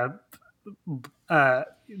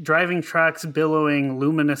driving trucks billowing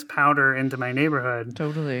luminous powder into my neighborhood?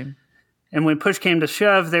 Totally. And when push came to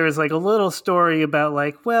shove, there was like a little story about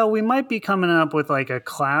like, well, we might be coming up with like a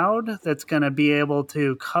cloud that's going to be able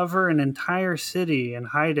to cover an entire city and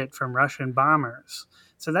hide it from Russian bombers.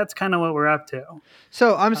 So that's kind of what we're up to.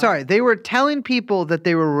 So I'm sorry. They were telling people that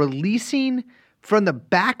they were releasing from the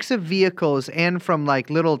backs of vehicles and from like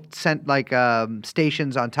little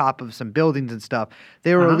stations on top of some buildings and stuff.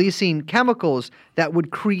 They were releasing chemicals that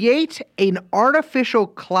would create an artificial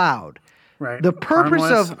cloud. Right. The purpose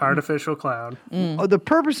Harmless of- artificial cloud. The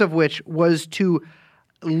purpose of which was to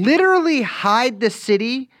literally hide the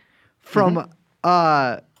city from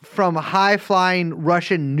high flying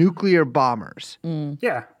Russian nuclear bombers.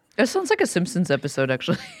 Yeah. It sounds like a Simpsons episode,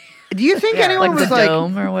 actually. Do you think Yeah. anyone Like was the like,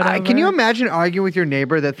 dome or whatever? Can you imagine arguing with your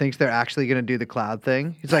neighbor that thinks they're actually going to do the cloud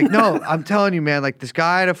thing? He's like, no, I'm telling you, man, like this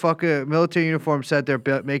guy in a fucking military uniform said they're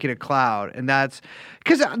making a cloud. And that's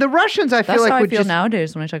because the Russians, I feel That's like, how I would feel just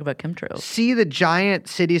nowadays when I talk about chemtrails. see the giant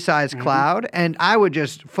city-sized cloud, and I would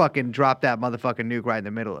just fucking drop that motherfucking nuke right in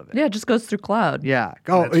the middle of it. Yeah, it just goes through cloud. Yeah.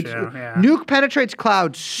 Oh, That's it's, true, yeah. nuke penetrates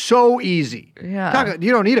cloud so easy. Yeah.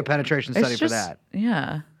 You don't need a penetration study It's for just, that.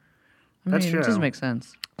 yeah. I That's mean, it true. doesn't make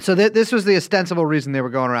sense. So this was the ostensible reason they were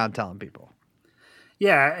going around telling people.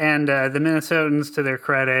 Yeah, and the Minnesotans, to their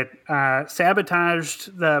credit,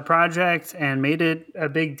 sabotaged the project and made it a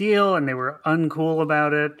big deal, and they were uncool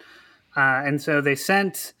about it. And so they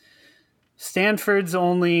sent Stanford's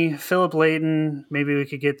only Philip Leighton. Maybe we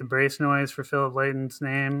could get the brace noise for Philip Leighton's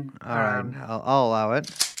name. All right, I'll allow it.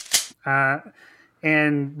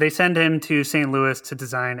 And they send him to St. Louis to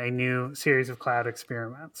design a new series of cloud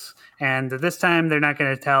experiments. And this time, they're not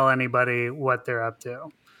going to tell anybody what they're up to.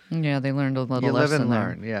 Yeah, they learned a little You live lesson and there.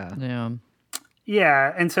 learn, yeah. Yeah.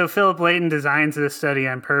 Yeah, and so Philip Leighton designs this study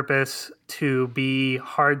on purpose to be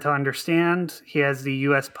hard to understand. He has the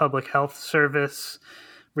U.S. Public Health Service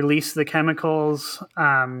release the chemicals,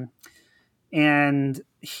 and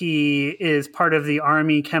he is part of the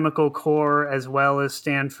Army Chemical Corps as well as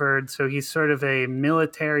Stanford. So he's sort of a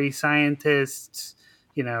military scientist,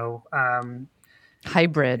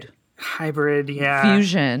 Hybrid. hybrid. Yeah.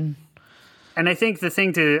 Fusion. And I think the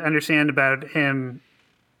thing to understand about him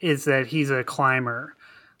is that he's a climber.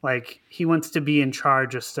 Like, he wants to be in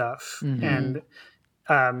charge of stuff. And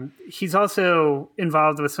he's also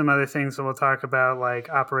involved with some other things that we'll talk about, like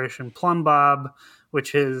Operation Plumb Bob,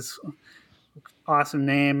 which is awesome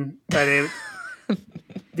name. But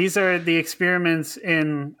these are the experiments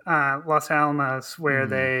in Los Alamos where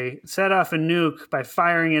they set off a nuke by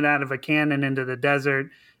firing it out of a cannon into the desert.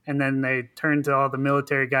 And then they turn to all the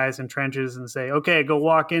military guys in trenches and say, okay, go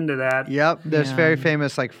walk into that. Yep, there's Yeah. very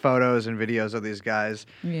famous like photos and videos of these guys.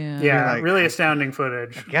 Yeah. Yeah, like- really astounding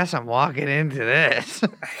footage. Guess I'm walking into this.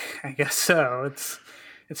 I guess so.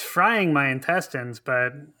 It's frying my intestines,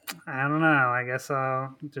 but I don't know. I guess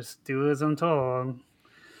I'll just do as I'm told.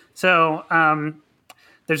 So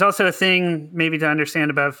there's also a thing maybe to understand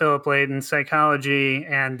about Philip Leighton's psychology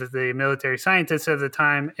and the military scientists of the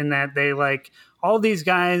time, in that they like all these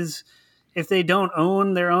guys. If they don't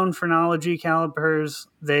own their own phrenology calipers,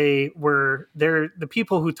 the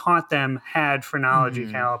people who taught them had phrenology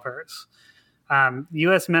calipers.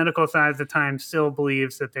 U.S. medical side at the time still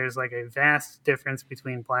believes that there's like a vast difference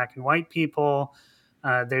between black and white people.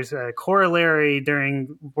 There's a corollary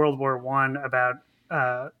during World War I about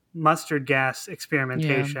mustard gas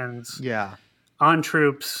experimentations Yeah. on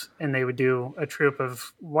troops, and they would do a troop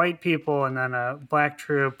of white people and then a black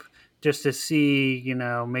troop just to see,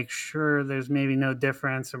 make sure there's maybe no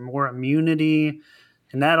difference or more immunity.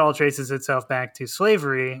 And that all traces itself back to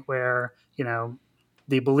slavery, where,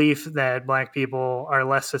 the belief that black people are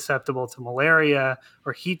less susceptible to malaria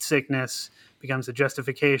or heat sickness becomes a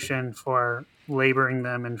justification for laboring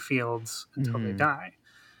them in fields until they die.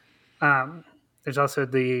 There's also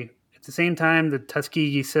at the same time, the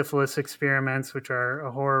Tuskegee syphilis experiments, which are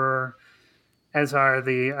a horror, as are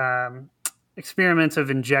the experiments of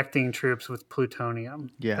injecting troops with plutonium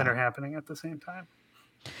that are happening at the same time.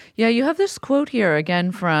 Yeah, you have this quote here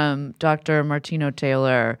again from Dr. Martino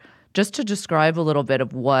Taylor, just to describe a little bit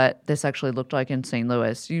of what this actually looked like in St.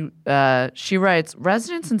 Louis. She writes,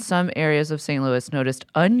 residents in some areas of St. Louis noticed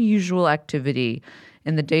unusual activity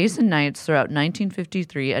in the days and nights throughout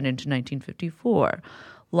 1953 and into 1954.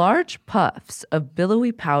 Large puffs of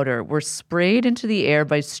billowy powder were sprayed into the air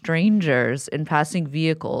by strangers in passing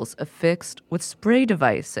vehicles affixed with spray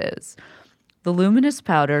devices. The luminous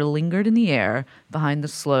powder lingered in the air behind the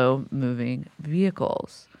slow-moving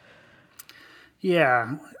vehicles.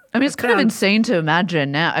 Yeah. I mean, it's kind of insane to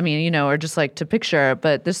imagine now. I mean, or just like to picture,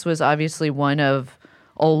 but this was obviously one of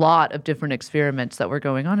a lot of different experiments that were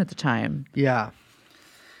going on at the time. Yeah.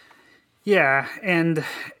 Yeah, and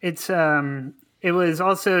it was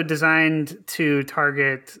also designed to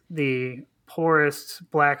target the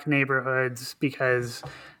poorest black neighborhoods because,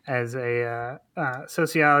 as a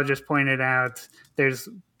sociologist pointed out, there's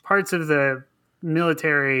parts of the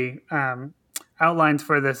military outlines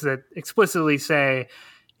for this that explicitly say,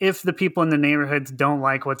 if the people in the neighborhoods don't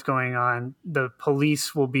like what's going on, the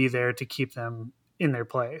police will be there to keep them in their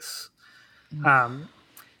place.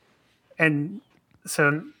 And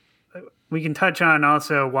so we can touch on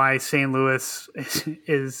also why St. Louis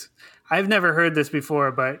is I've never heard this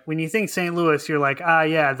before, but when you think St. Louis, you're like,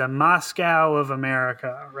 the Moscow of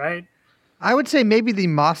America, right? I would say maybe the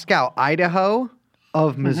Moscow, Idaho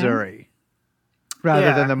of Missouri,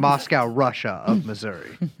 rather than the Moscow, Russia of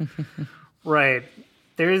Missouri. Right.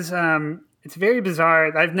 There's, it's very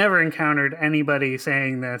bizarre. I've never encountered anybody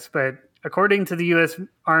saying this, but according to the U.S.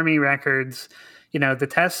 Army records, the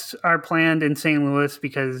tests are planned in St. Louis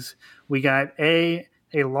because we got a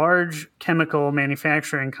large chemical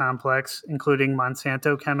manufacturing complex, including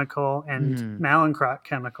Monsanto Chemical and Mallinckrodt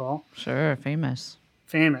Chemical. Sure, famous.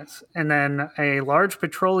 And then a large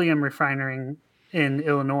petroleum refinery in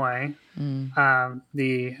Illinois,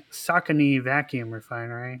 the Saucony Vacuum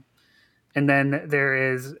Refinery. And then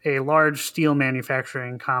there is a large steel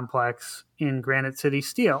manufacturing complex in Granite City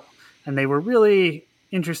Steel. And they were really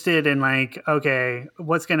interested in okay,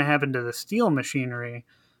 what's going to happen to the steel machinery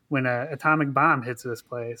when an atomic bomb hits this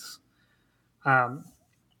place? And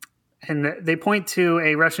they point to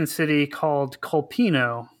a Russian city called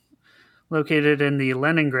Kolpino, located in the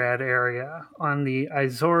Leningrad area on the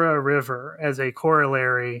Izora River, as a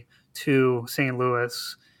corollary to St.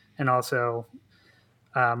 Louis and also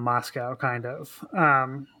Moscow, kind of.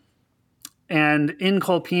 And in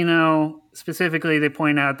Kolpino, specifically, they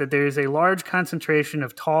point out that there is a large concentration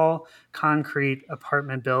of tall concrete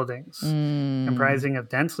apartment buildings comprising of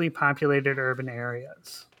densely populated urban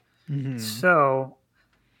areas. So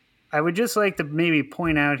I would just like to maybe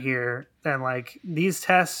point out here that these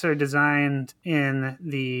tests are designed in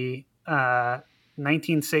the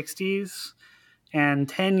 1960s, and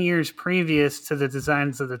 10 years previous to the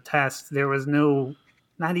designs of the test, there was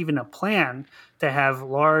not even a plan to have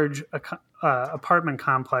large apartment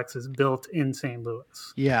complexes built in St.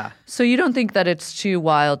 Louis. Yeah. So you don't think that it's too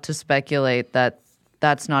wild to speculate that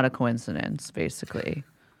that's not a coincidence, basically?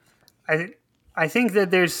 I think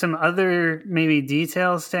that there's some other maybe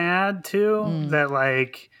details to add too, that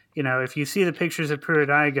if you see the pictures of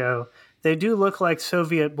Pruitt-Igoe, they do look like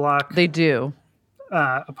Soviet bloc. They do.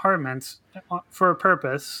 Apartments for a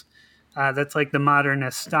purpose. That's the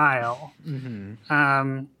modernist style.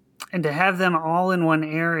 And to have them all in one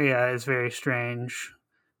area is very strange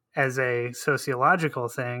as a sociological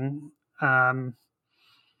thing.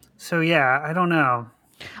 So, I don't know.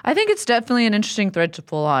 I think it's definitely an interesting thread to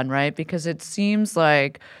pull on, right? Because it seems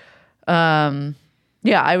like, I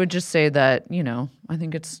would just say that, I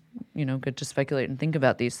think it's, good to speculate and think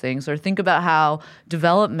about these things, or think about how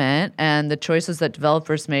development and the choices that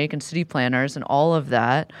developers make and city planners and all of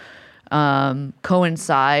that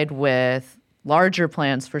coincide with larger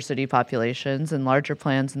plans for city populations and larger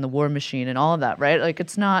plans in the war machine and all of that, right? Like,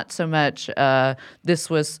 it's not so much this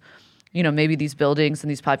was, maybe these buildings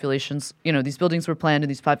and these populations, these buildings were planned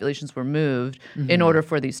and these populations were moved in order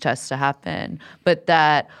for these tests to happen. But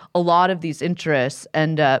that a lot of these interests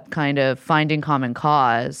end up kind of finding common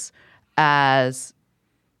cause as,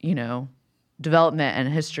 development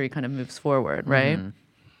and history kind of moves forward, right?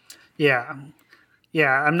 Yeah.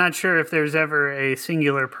 Yeah, I'm not sure if there's ever a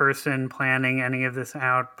singular person planning any of this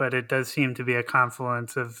out, but it does seem to be a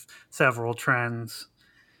confluence of several trends.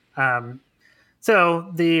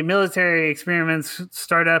 So the military experiments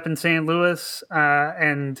start up in St. Louis,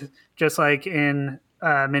 and just like in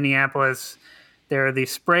Minneapolis, there are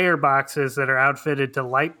these sprayer boxes that are outfitted to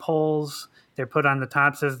light poles. They're put on the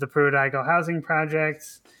tops of the Pruitt-Igoe housing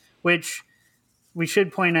projects, which we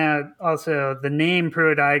should point out also the name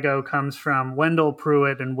Pruitt-Igoe comes from Wendell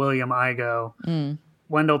Pruitt and William Igoe.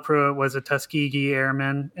 Wendell Pruitt was a Tuskegee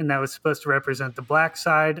airman, and that was supposed to represent the black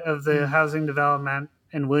side of the housing development.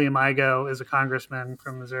 And William Igoe is a congressman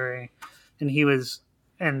from Missouri,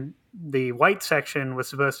 and the white section was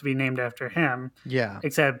supposed to be named after him. Yeah.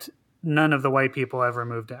 Except none of the white people ever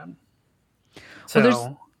moved in. So Well,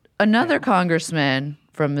 there's another congressman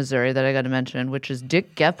from Missouri that I got to mention, which is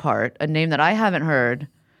Dick Gephardt, a name that I haven't heard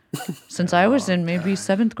since I was in maybe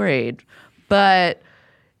 7th grade. But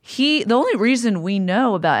the only reason we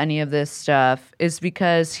know about any of this stuff is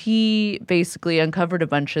because he basically uncovered a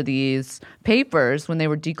bunch of these papers when they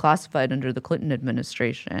were declassified under the Clinton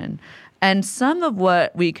administration. And some of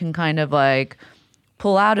what we can kind of like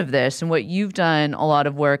pull out of this, and what you've done a lot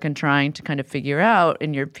of work in trying to kind of figure out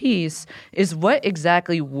in your piece, is what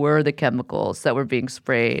exactly were the chemicals that were being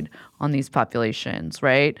sprayed on these populations,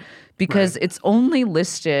 right? Because it's only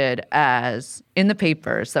listed as, in the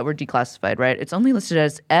papers that were declassified, right? It's only listed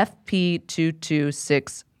as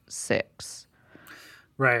FP2266.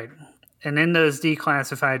 Right. And in those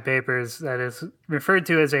declassified papers, that is referred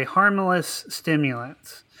to as a harmless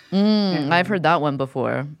stimulant. I've heard that one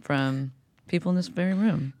before from people in this very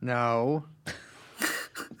room. No.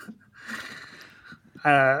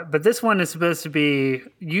 But this one is supposed to be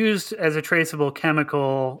used as a traceable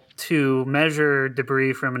chemical to measure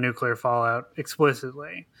debris from a nuclear fallout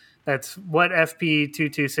explicitly. That's what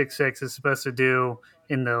FP2266 is supposed to do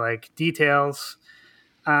in the details.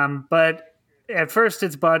 But at first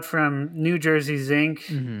it's bought from New Jersey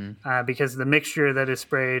Zinc because the mixture that is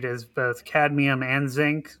sprayed is both cadmium and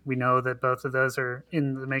zinc. We know that both of those are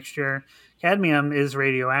in the mixture. Cadmium is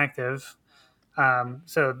radioactive.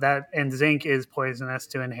 And zinc is poisonous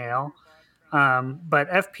to inhale. But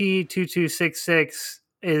FP2266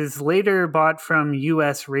 is later bought from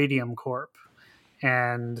U.S. Radium Corp.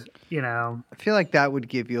 And, I feel like that would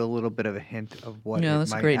give you a little bit of a hint of what it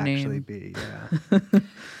that's a might great actually name. be. Yeah.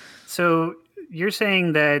 so you're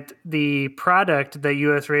saying that the product that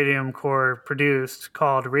U.S. Radium Corp produced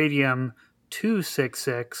called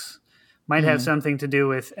Radium-266 might have something to do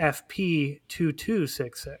with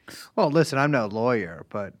FP2266. Well, listen, I'm no lawyer,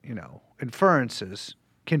 but, inferences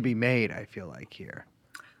can be made, I feel like, here.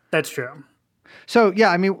 That's true. So,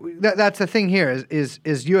 yeah, I mean, that's the thing here is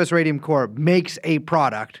U.S. Radium Corp makes a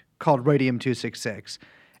product called Radium-266,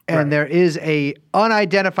 and there is a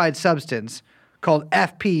unidentified substance called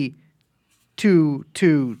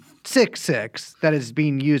FP2266 that is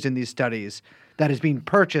being used in these studies that is being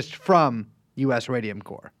purchased from U.S. Radium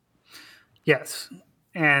Corp. Yes.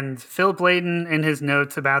 And Philip Layton, in his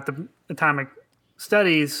notes about the atomic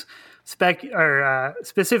studies,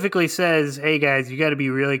 specifically says, hey, guys, you got to be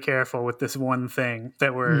really careful with this one thing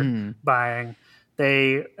that we're buying.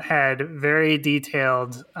 They had very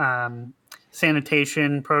detailed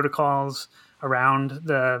sanitation protocols around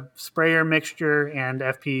the sprayer mixture and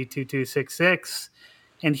FP2266.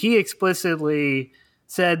 And he explicitly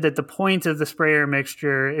said that the point of the sprayer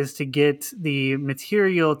mixture is to get the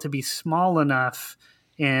material to be small enough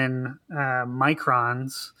in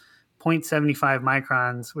microns, 0.75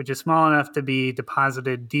 microns, which is small enough to be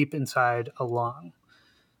deposited deep inside a lung.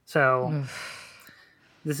 So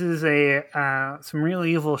this is some real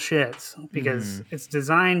evil shit because it's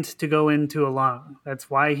designed to go into a lung. That's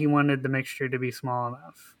why he wanted the mixture to be small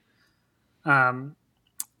enough.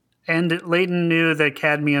 And Layton knew that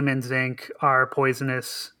cadmium and zinc are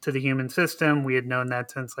poisonous to the human system. We had known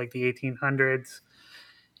that since the 1800s.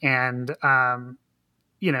 And,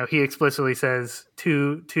 he explicitly says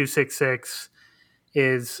 2266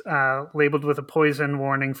 is labeled with a poison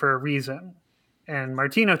warning for a reason. And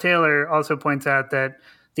Martino Taylor also points out that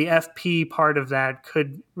the FP part of that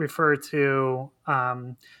could refer to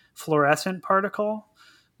fluorescent particle,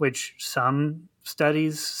 which some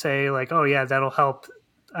studies say oh yeah, that'll help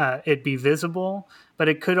it be visible, but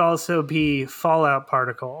it could also be fallout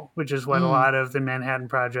particle, which is what a lot of the Manhattan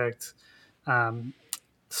Project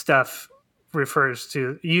stuff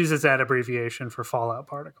uses that abbreviation for fallout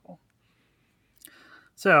particle.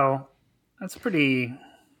 So that's pretty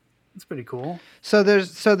cool. So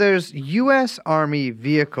there's U.S. Army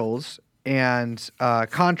vehicles and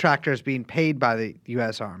contractors being paid by the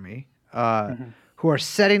U.S. Army who are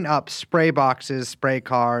setting up spray boxes, spray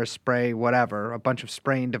cars, spray whatever, a bunch of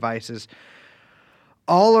spraying devices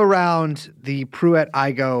all around the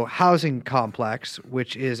Pruitt-Igoe housing complex,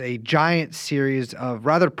 which is a giant series of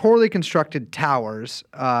rather poorly constructed towers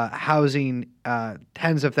housing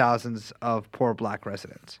tens of thousands of poor black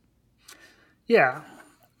residents. Yeah.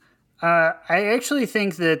 I actually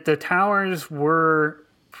think that the towers were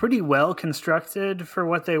pretty well constructed for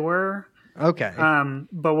what they were. Okay.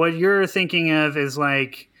 But what you're thinking of is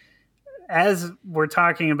like, as we're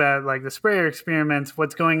talking about like the sprayer experiments,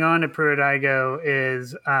 what's going on at Pruitt-Igoe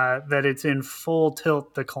is that it's in full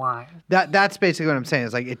tilt decline. That's basically what I'm saying.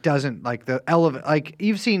 Is like it doesn't like the like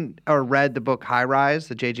you've seen or read the book High Rise,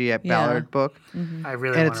 the J.G. Ballard book. I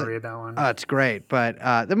really want to read that one. Oh, it's great. But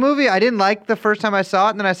the movie I didn't like the first time I saw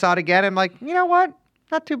it, and then I saw it again. I'm like, you know what?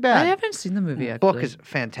 Not too bad. I haven't seen the movie. Actually. Book is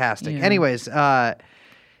fantastic. Yeah. Anyways,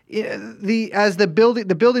 as the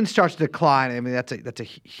building starts to decline, I mean that's a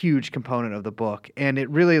huge component of the book, and it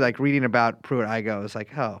really like reading about Pruitt-Igoe is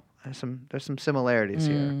like, oh, there's some similarities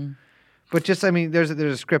here. But just I mean, there's a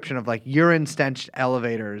description of like urine stench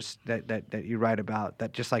elevators that you write about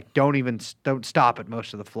that just like don't stop at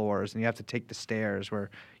most of the floors, and you have to take the stairs where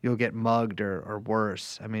you'll get mugged or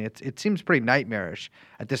worse. I mean, it seems pretty nightmarish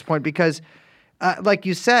at this point because. Like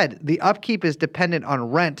you said, the upkeep is dependent on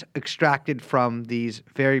rent extracted from these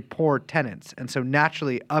very poor tenants. And so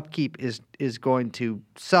naturally, upkeep is going to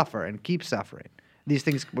suffer and keep suffering. These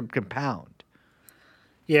things would compound.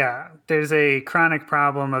 Yeah, there's a chronic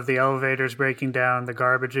problem of the elevators breaking down. The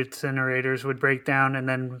garbage incinerators would break down, and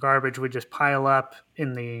then garbage would just pile up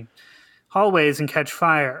in the hallways and catch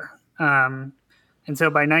fire. And so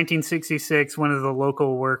by 1966, one of the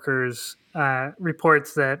local workers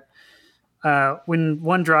reports that when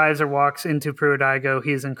one drives or walks into Pruitt-Igoe,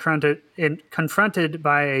 he is confronted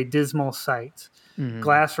by a dismal sight.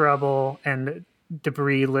 Glass rubble and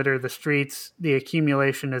debris litter the streets. The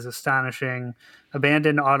accumulation is astonishing.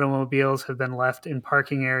 Abandoned automobiles have been left in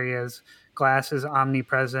parking areas. Glass is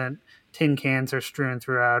omnipresent. Tin cans are strewn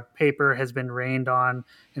throughout. Paper has been rained on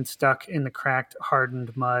and stuck in the cracked,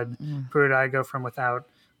 hardened mud. Pruitt-Igoe from without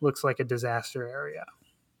looks like a disaster area.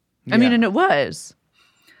 I mean, and it was.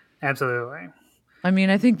 Absolutely. I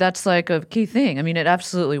mean, I think that's like a key thing. I mean, it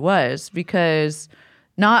absolutely was because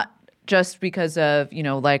not just because of, you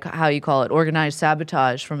know, like how you call it, organized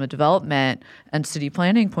sabotage from a development and city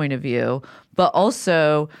planning point of view, but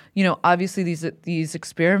also, you know, obviously these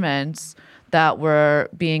experiments that were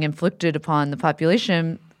being inflicted upon the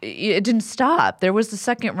population, it didn't stop. There was the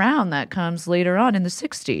second round that comes later on in the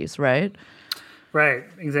 60s, right? Right,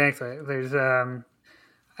 exactly. There's,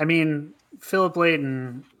 I mean, Philip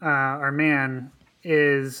Layton, our man,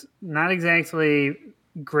 is not exactly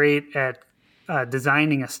great at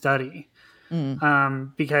designing a study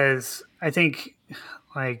because I think,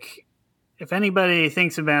 like, if anybody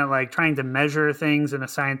thinks about, like, trying to measure things in a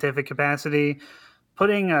scientific capacity,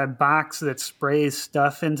 putting a box that sprays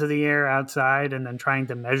stuff into the air outside and then trying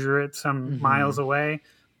to measure it some miles away,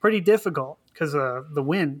 pretty difficult because of the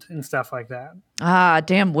wind and stuff like that. Ah,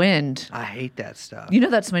 damn wind. I hate that stuff. You know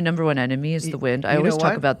that's my number one enemy is the wind. I you always know talk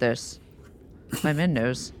what? about this. My man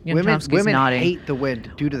knows. Women Chomsky's nodding. hate the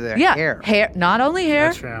wind due to their Yeah, hair. Not only hair,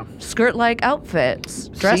 That's true. skirt-like outfits,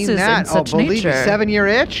 dresses Seen that? in such believe nature. me, 7-year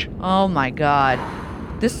itch. Oh my God,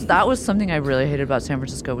 that was something I really hated about San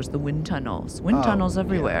Francisco was the wind tunnels. Wind tunnels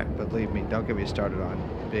everywhere. Yeah, believe me, don't get me started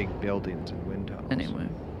on big buildings and wind tunnels. Anyway,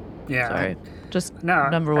 Yeah. sorry. Just No,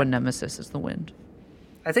 number one nemesis is the wind.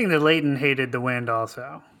 I think that Layton hated the wind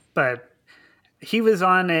also, but he was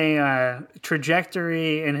on a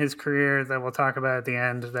trajectory in his career that we'll talk about at the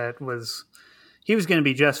end he was going to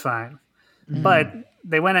be just fine. But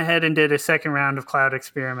they went ahead and did a second round of cloud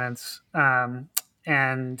experiments.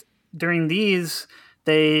 And during these,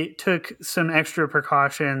 they took some extra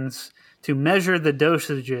precautions to measure the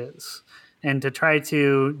dosages and to try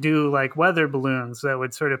to do like weather balloons that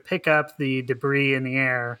would sort of pick up the debris in the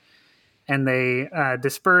air. And they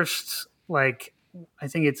dispersed like, I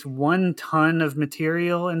think it's 1 ton of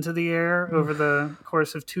material into the air over the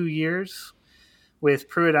course of 2 years, with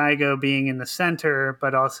Pruitt-Igoe being in the center,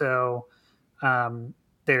 but also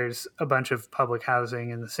there's a bunch of public housing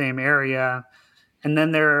in the same area. And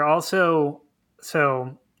then there are also,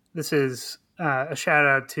 so this is a shout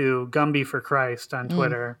out to Gumby for Christ on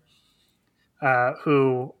Twitter,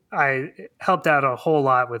 who I helped out a whole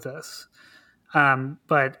lot with this.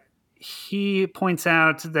 But he points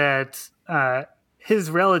out that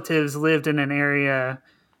his relatives lived in an area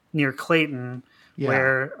near Clayton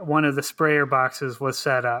where one of the sprayer boxes was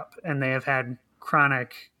set up, and they have had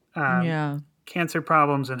chronic cancer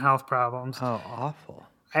problems and health problems. Oh, awful.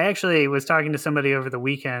 I actually was talking to somebody over the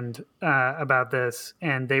weekend about this,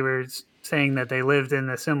 and they were saying that they lived in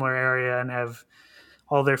a similar area and have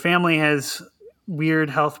all their family has weird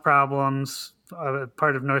health problems,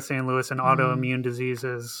 part of North St. Louis, and autoimmune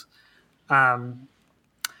diseases. And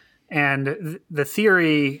the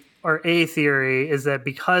theory, or a theory, is that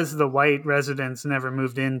because the white residents never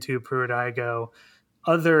moved into Pruitt-Igoe,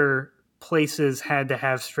 other places had to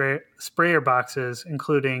have sprayer boxes,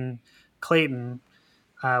 including Clayton,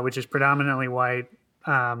 which is predominantly white,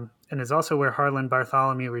 and is also where Harlan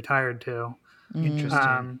Bartholomew retired to.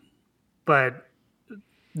 Interesting. But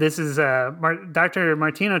this is Dr.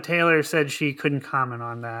 Martino Taylor said she couldn't comment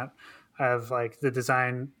on that, of like the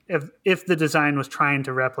design, if the design was trying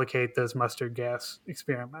to replicate those mustard gas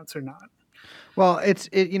experiments or not. Well,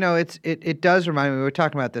 it does remind me. We were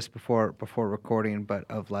talking about this before recording, but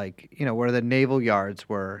of like, where the naval yards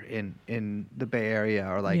were in the Bay Area,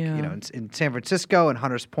 or like in San Francisco and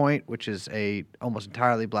Hunters Point, which is a almost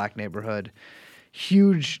entirely black neighborhood,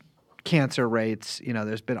 huge cancer rates.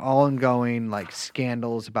 There's been ongoing like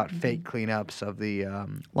scandals about fake cleanups of the A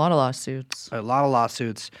lot of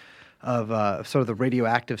lawsuits. Of sort of the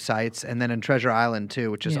radioactive sites, and then in Treasure Island too,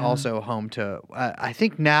 which is also home to. I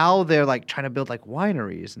think now they're like trying to build like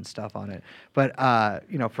wineries and stuff on it. But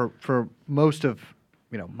for most of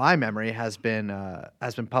my memory has been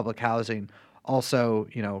public housing. Also,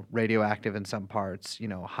 radioactive in some parts.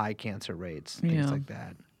 High cancer rates, things like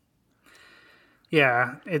that.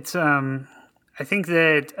 Yeah, it's. I think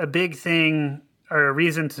that a big thing, or a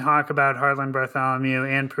reason to talk about Harlan Bartholomew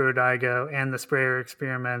and Pruitt-Igoe and the sprayer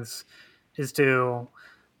experiments, is to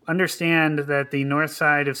understand that the north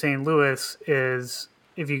side of St. Louis is,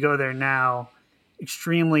 if you go there now,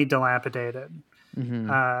 extremely dilapidated.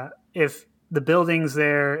 If the buildings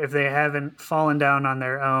there, if they haven't fallen down on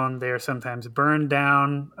their own, they are sometimes burned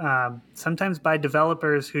down, sometimes by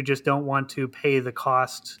developers who just don't want to pay the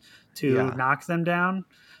cost to knock them down.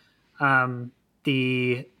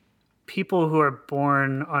 The people who are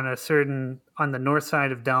born on the north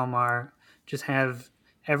side of Del Mar just have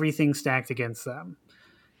everything stacked against them,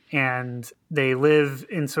 and they live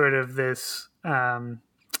in sort of this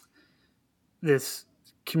this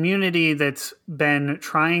community that's been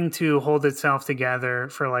trying to hold itself together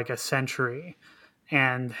for like a century,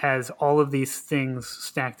 and has all of these things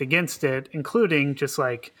stacked against it, including just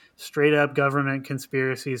like straight up government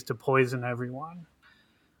conspiracies to poison everyone.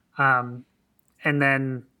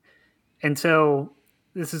 And so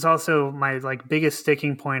this is also my like biggest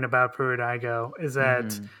sticking point about Pruitt-Igoe, is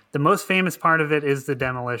that the most famous part of it is the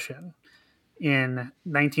demolition in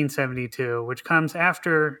 1972, which comes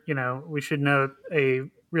after, we should note, a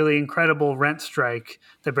really incredible rent strike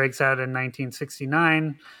that breaks out in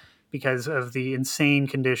 1969 because of the insane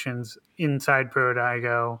conditions inside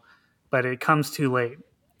Pruitt-Igoe, but it comes too late.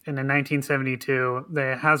 And in 1972,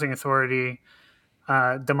 the Housing Authority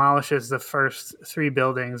demolishes the first 3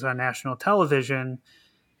 buildings on national television.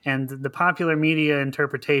 And the popular media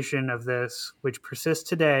interpretation of this, which persists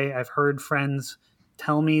today, I've heard friends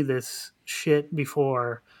tell me this shit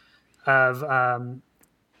before, of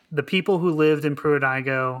the people who lived in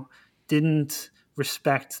Pruitt-Igoe didn't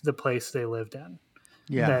respect the place they lived in.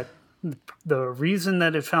 Yeah. That the reason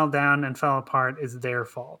that it fell down and fell apart is their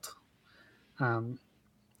fault. And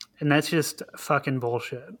that's just fucking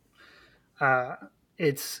bullshit.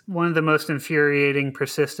 It's one of the most infuriating,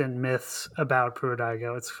 persistent myths about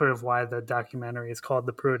Pruitt-Igoe. It's sort of why the documentary is called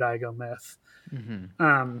The Pruitt-Igoe Myth.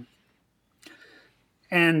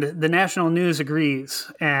 And the national news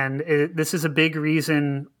agrees. And this is a big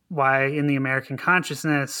reason why in the American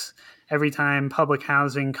consciousness, every time public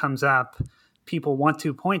housing comes up, people want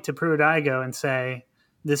to point to Pruitt-Igoe and say,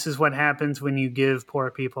 this is what happens when you give poor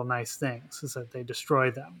people nice things, is that they destroy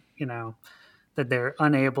them, that they're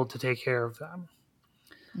unable to take care of them.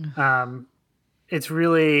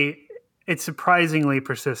 It's surprisingly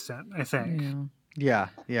persistent, I think.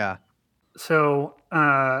 Yeah. So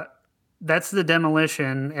that's the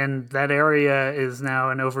demolition, and that area is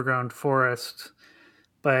now an overgrown forest.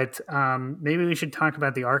 But maybe we should talk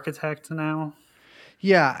about the architect now.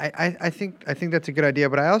 Yeah, I think that's a good idea.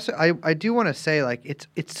 But I do want to say, like,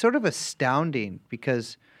 it's sort of astounding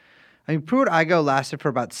because, Pruitt-Igoe lasted for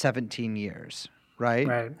about 17 years, right?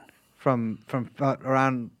 Right. From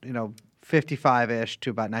around 55-ish to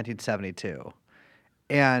about 1972.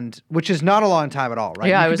 And which is not a long time at all, right?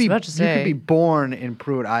 Yeah, You I could was be- about to You say. could be born in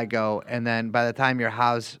Pruitt-Igoe, and then by the time your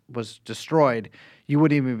house was destroyed, you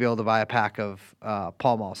wouldn't even be able to buy a pack of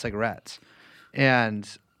Pall Mall cigarettes. And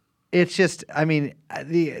it's just, I mean,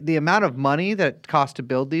 the amount of money that it costs to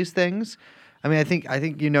build these things. I mean, I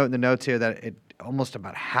think you note in the notes here that it almost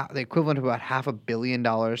about half, the equivalent of about $500 million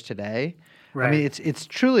today. Right. I mean, it's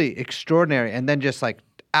truly extraordinary, and then just like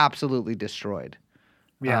absolutely destroyed.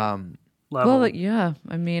 Yeah. Well, Level. like, yeah.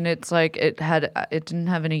 I mean, it's like it didn't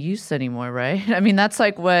have any use anymore, right? I mean, that's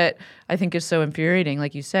like what I think is so infuriating.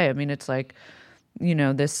 Like you say, I mean, it's like, you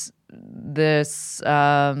know, this.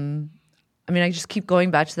 I mean, I just keep going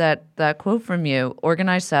back to that quote from you: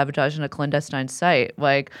 organized sabotage in a clandestine site.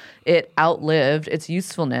 Like, it outlived its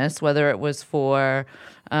usefulness, whether it was for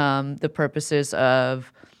the purposes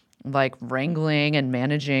of like wrangling and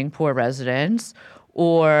managing poor residents,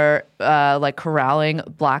 or like corralling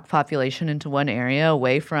black population into one area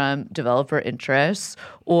away from developer interests,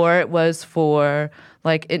 or it was for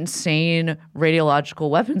like insane radiological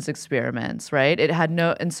weapons experiments, right? It had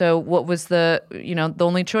no, and so what was the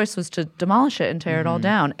only choice was to demolish it and tear it all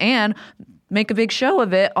down and make a big show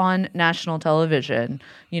of it on national television.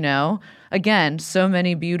 Again, so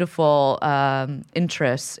many beautiful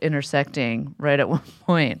interests intersecting right at one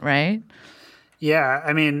point, right? Yeah,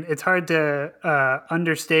 I mean, it's hard to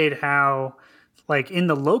understate how, like, in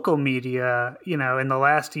the local media, in the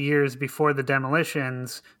last years before the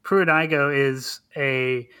demolitions, Pruitt-Igoe is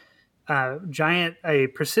a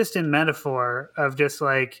persistent metaphor of just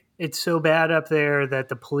like, it's so bad up there that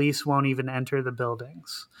the police won't even enter the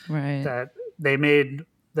buildings. Right. That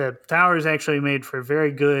the towers actually made for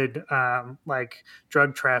very good, like,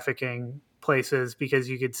 drug trafficking places, because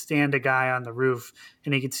you could stand a guy on the roof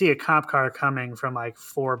and you could see a cop car coming from like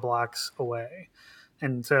 4 blocks away.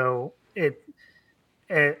 And so it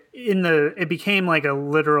became like a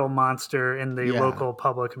literal monster in the local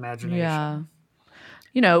public imagination.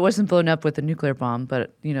 Yeah. It wasn't blown up with a nuclear bomb,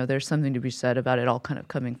 but, there's something to be said about it all kind of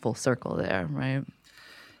coming full circle there, right?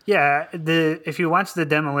 Yeah, if you watch the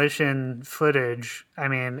demolition footage, I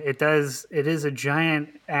mean, it is a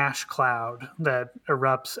giant ash cloud that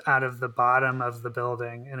erupts out of the bottom of the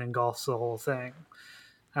building and engulfs the whole thing,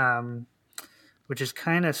 which is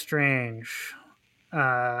kind of strange,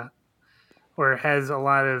 or has a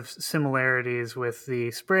lot of similarities with the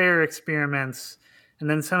sprayer experiments, and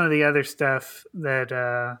then some of the other stuff that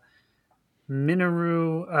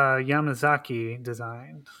Minoru Yamazaki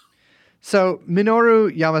designed. So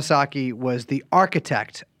Minoru Yamasaki was the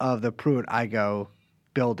architect of the Pruitt-Igoe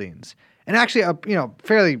buildings, and actually a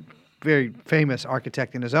fairly very famous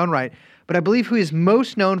architect in his own right. But I believe who is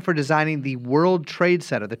most known for designing the World Trade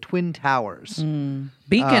Center, the Twin Towers.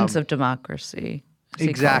 Beacons of democracy. As he called it.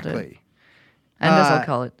 Exactly. And as I'll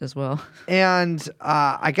call it as well. And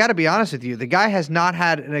I got to be honest with you, the guy has not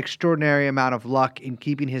had an extraordinary amount of luck in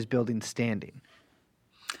keeping his building standing.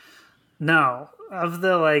 No, of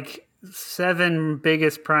the like 7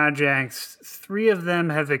 biggest projects, 3 of them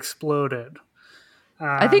have exploded.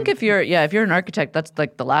 I think if you're an architect, that's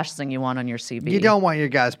like the last thing you want on your CV. You don't want your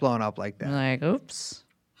guys blown up like that. Like, oops.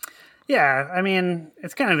 Yeah, I mean,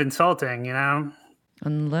 it's kind of insulting,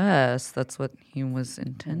 Unless that's what he was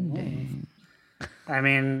intending. I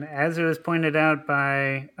mean, as it was pointed out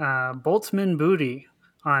by Boltzmann Booty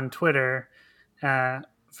on Twitter,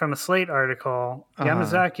 from a Slate article,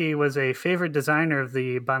 Yamazaki was a favorite designer of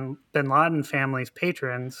the bin Laden family's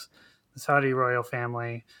patrons, the Saudi royal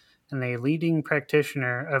family, and a leading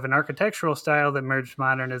practitioner of an architectural style that merged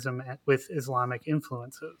modernism with Islamic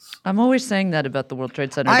influences. I'm always saying that about the World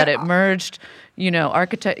Trade Center, that it merged,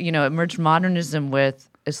 it merged modernism with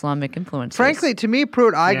Islamic influences. Frankly, to me,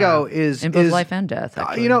 Pruitt-Igoe is in both life and death.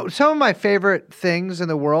 Actually. Some of my favorite things in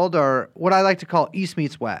the world are what I like to call East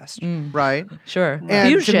meets West, right? Sure. And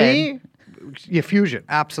Fusion. to me, yeah, fusion,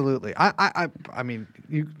 absolutely. I mean,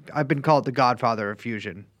 I've been called the godfather of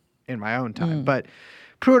fusion in my own time, but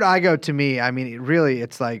Pruitt-Igoe to me, I mean,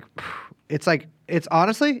 it's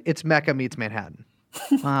honestly, it's Mecca meets Manhattan.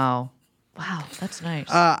 Wow, that's nice.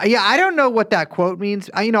 Yeah, I don't know what that quote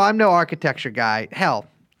means. I'm no architecture guy. Hell,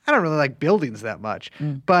 I don't really like buildings that much.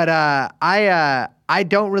 But I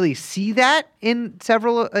don't really see that in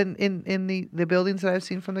several in the buildings that I've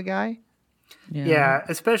seen from the guy. Yeah,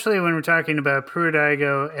 especially when we're talking about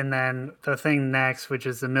Pruitt-Igoe and then the thing next, which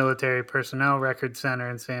is the Military Personnel Record Center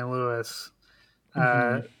in St. Louis.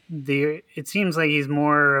 It seems like he's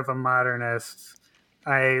more of a modernist.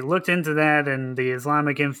 I looked into that, and the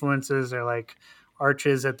Islamic influences are like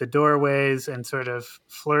arches at the doorways and sort of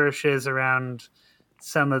flourishes around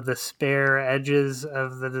some of the spare edges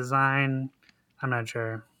of the design. I'm not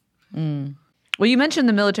sure. Well, you mentioned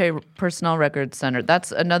the Military Personnel Records Center.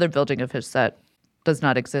 That's another building of his that does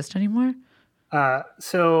not exist anymore.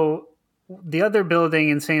 So the other building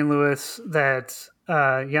in St. Louis that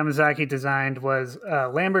Yamazaki designed was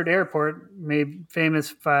Lambert Airport, made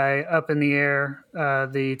famous by Up in the Air,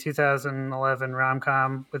 the 2011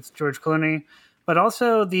 rom-com with George Clooney, but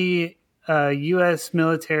also the U.S.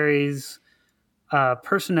 military's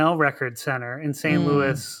Personnel Records Center in St.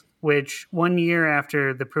 Louis, which 1 year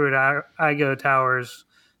after the Pruitt-Igoe Towers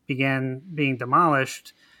began being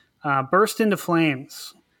demolished, burst into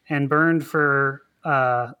flames and burned for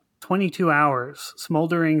 22 hours,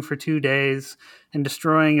 smoldering for 2 days, and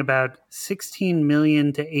destroying about 16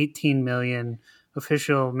 million to 18 million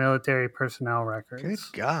official military personnel records. Good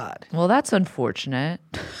God. Well, that's unfortunate.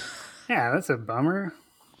 Yeah, that's a bummer.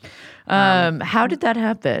 How did that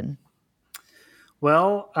happen?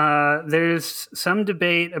 Well, there's some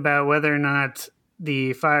debate about whether or not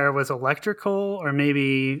the fire was electrical, or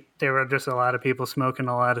maybe there were just a lot of people smoking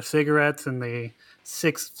a lot of cigarettes in the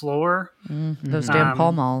 6th floor. Those damn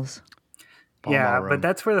Pall Malls. Yeah, Mall room. but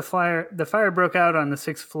that's where the fire broke out on the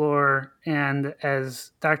 6th floor. And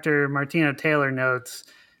as Dr. Martino Taylor notes,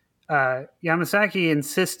 Yamasaki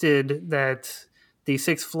insisted that the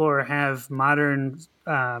 6th floor have modern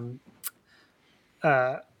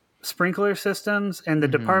sprinkler systems, and the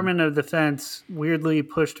Department of Defense weirdly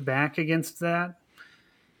pushed back against that.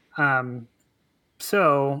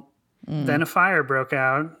 So then a fire broke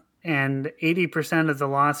out, and 80% of the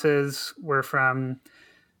losses were from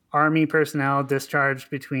Army personnel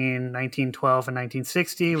discharged between 1912 and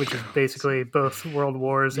 1960, which is basically both World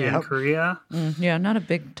Wars and Korea. Yeah, not a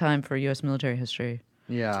big time for U.S. military history.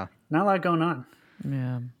 Yeah. Not a lot going on.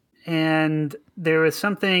 Yeah. And there was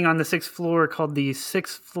something on the 6th floor called the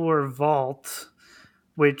 6th floor vault,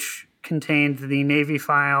 which contained the Navy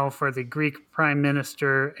file for the Greek Prime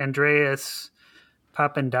Minister Andreas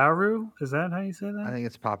Papandreou. Is that how you say that? I think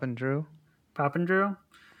it's Papandreou. Papandreou.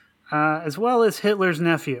 As well as Hitler's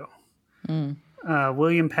nephew.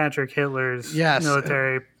 William Patrick Hitler's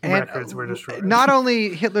military records were destroyed. Not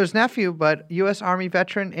only Hitler's nephew, but U.S. Army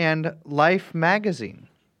veteran and Life magazine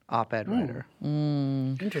op-ed writer.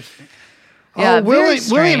 Interesting. Yeah, oh, very William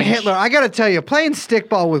strange. Hitler. I got to tell you, playing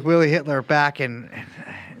stickball with Willie Hitler back in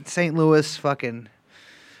St. Louis, fucking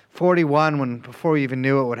 41, before we even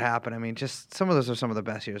knew it would happen. I mean, just some of those are some of the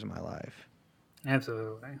best years of my life.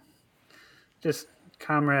 Absolutely. Just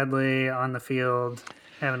comradely on the field,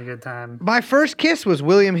 having a good time. My first kiss was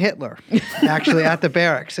William Hitler, actually at the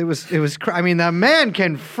barracks. It was. I mean, the man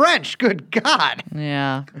can French. Good God.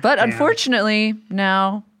 Yeah. But unfortunately,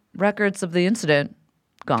 now records of the incident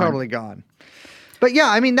gone. Totally gone. But yeah,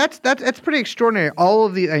 I mean that's pretty extraordinary. All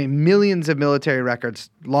of the millions of military records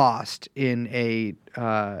lost in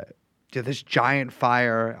this giant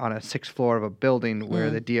fire on a 6th floor of a building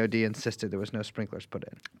where the DoD insisted there was no sprinklers put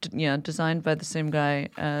in. Yeah, designed by the same guy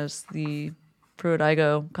as the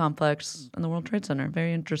Pruitt-Igoe complex and the World Trade Center.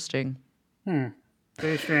 Very interesting.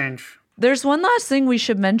 Very strange. There's one last thing we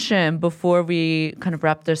should mention before we kind of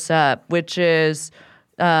wrap this up, which is,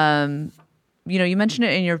 you mentioned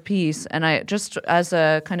it in your piece, and I just as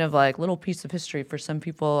a kind of like little piece of history for some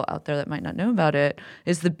people out there that might not know about it,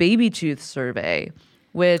 is the baby tooth survey,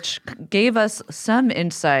 which gave us some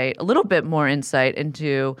insight, a little bit more insight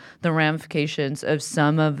into the ramifications of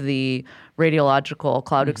some of the radiological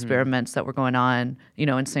cloud experiments that were going on,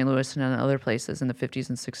 in St. Louis and in other places in the 50s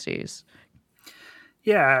and 60s.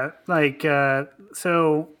 Yeah,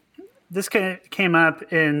 so this came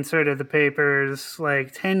up in sort of the papers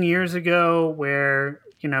like 10 years ago where,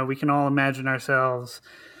 we can all imagine ourselves.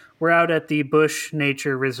 We're out at the Bush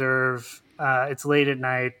Nature Reserve. It's late at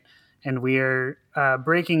night, and we are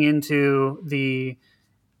breaking into the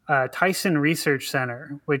Tyson Research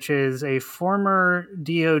Center, which is a former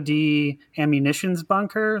DoD ammunitions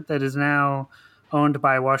bunker that is now owned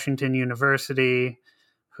by Washington University,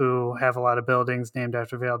 who have a lot of buildings named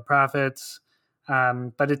after veiled prophets.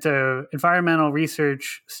 But it's an environmental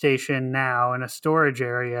research station now in a storage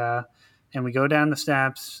area. And we go down the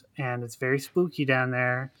steps, and it's very spooky down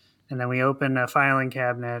there. And then we open a filing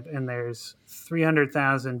cabinet, and there's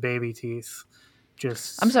 300,000 baby teeth.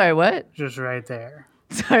 I'm sorry, what? Just right there.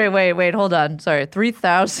 Sorry, wait, hold on. Sorry,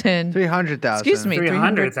 3,000. 300,000. Excuse me,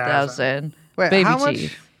 300,000 baby how much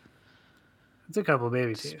teeth. It's a couple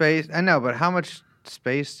baby teeth. space? I know, but how much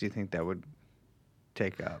space do you think that would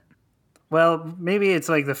take up? Well, maybe it's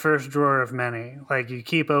like the first drawer of many. Like you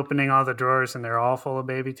keep opening all the drawers and they're all full of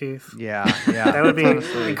baby teeth. Yeah, yeah. That would be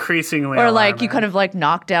increasingly Or like you alarming. kind of like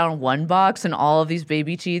knock down one box and all of these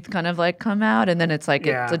baby teeth kind of like come out, and then it's like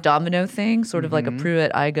it's a domino thing, sort of like a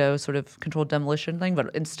Pruitt-Igoe sort of controlled demolition thing, but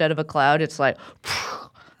instead of a cloud, it's like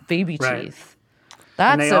baby Right. teeth.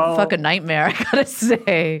 That's they a all- fucking nightmare, I gotta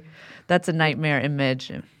say. That's a nightmare image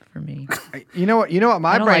for me. You know what?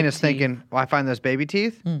 My I don't brain like is thinking. Well, I find those baby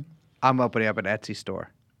teeth. I'm opening up an Etsy store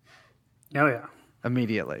Oh yeah,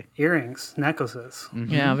 immediately. earrings, necklaces.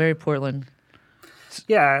 Yeah, very Portland.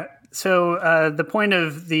 Yeah. So the point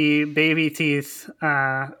of the baby teeth,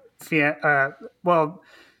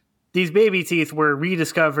 these baby teeth were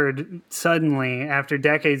rediscovered suddenly after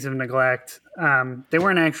decades of neglect. They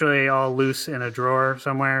weren't actually all loose in a drawer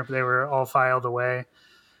somewhere. They were all filed away.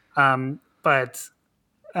 But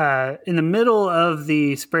in the middle of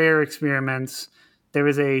the sprayer experiments, there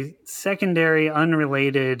was a secondary,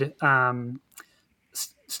 unrelated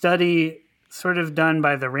study sort of done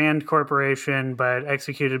by the Rand Corporation, but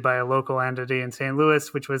executed by a local entity in St.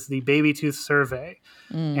 Louis, which was the Baby Tooth Survey.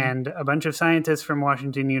 And a bunch of scientists from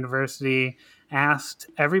Washington University asked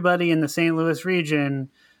everybody in the St. Louis region,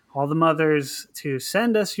 all the mothers, to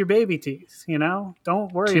send us your baby teeth.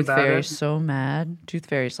 Don't worry Tooth about Fairy's it. so mad. Tooth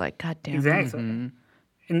Fairy's like, God damn it. Exactly.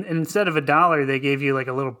 And instead of $1, they gave you like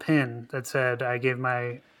a little pin that said, "I gave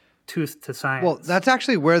my tooth to science." Well, that's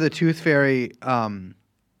actually where the Tooth Fairy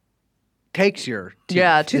takes your teeth.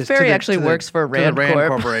 Yeah, Tooth is to Fairy the- actually to the- works for to the Rand Corp.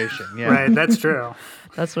 Corporation. Yeah. right. That's true.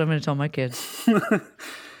 That's what I'm going to tell my kids.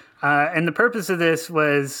 And the purpose of this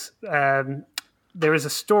was there was a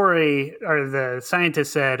story, or the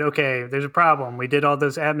scientists said, okay, there's a problem. We did all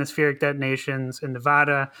those atmospheric detonations in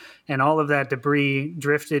Nevada, and all of that debris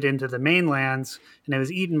drifted into the mainlands, and it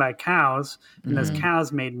was eaten by cows, and those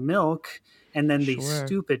cows made milk, and then these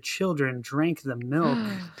stupid children drank the milk,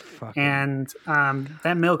 and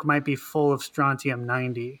that milk might be full of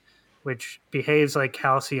strontium-90, which behaves like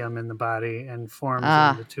calcium in the body and forms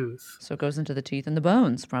in the tooth. So it goes into the teeth and the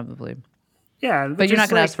bones, probably. Yeah, But you're not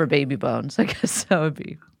going to ask for baby bones. I guess that would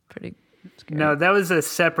be pretty scary. No, that was a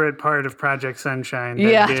separate part of Project Sunshine that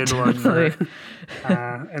Yeah, did look for totally.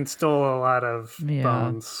 and stole a lot of Yeah.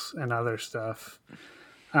 bones and other stuff.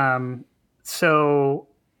 So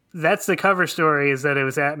that's the cover story, is that it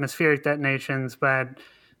was atmospheric detonations, but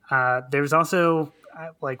there was also,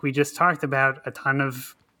 like we just talked about, a ton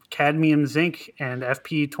of cadmium, zinc, and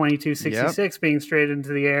FP2266 being sprayed into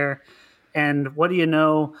the air. And what do you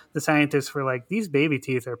know? The scientists were like, these baby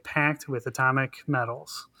teeth are packed with atomic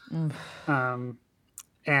metals.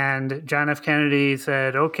 And John F. Kennedy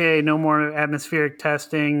said, okay, no more atmospheric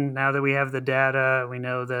testing. Now that we have the data, we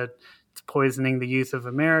know that it's poisoning the youth of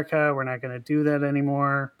America. We're not going to do that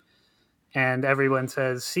anymore. And everyone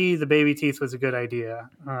says, see, the baby teeth was a good idea.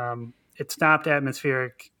 It stopped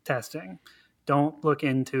atmospheric testing. Don't look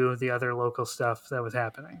into the other local stuff that was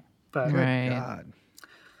happening. But Right. God.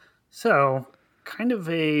 so, kind of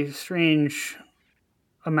a strange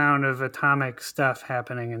amount of atomic stuff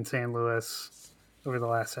happening in St. Louis over the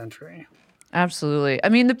last century. Absolutely. I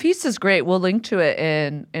mean, the piece is great. We'll link to it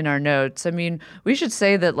in our notes. I mean, we should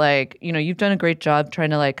say that, like, you've done a great job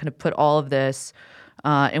trying to, like, kind of put all of this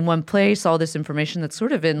in one place, all this information that's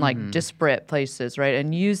sort of in, like, disparate places, right?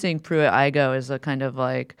 And using Pruitt-Igoe as a kind of,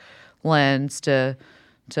 like, lens to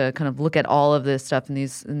kind of look at all of this stuff in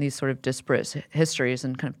these sort of disparate histories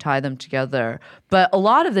and kind of tie them together. But a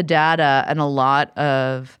lot of the data and a lot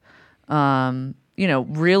of,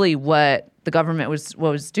 really what the government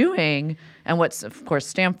was doing, and what's, of course,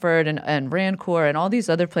 Stanford and Rand Corp and all these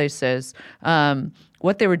other places,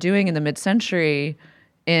 what they were doing in the mid-century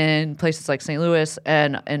in places like St. Louis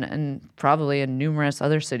and probably in numerous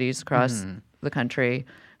other cities across the country.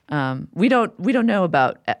 We don't know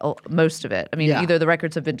about most of it. I mean, Yeah. either the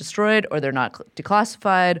records have been destroyed or they're not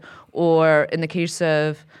declassified, or in the case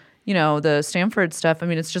of, the Stanford stuff, I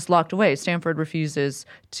mean, it's just locked away. Stanford refuses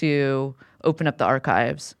to open up the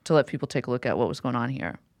archives to let people take a look at what was going on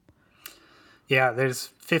here. Yeah, there's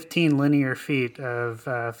 15 linear feet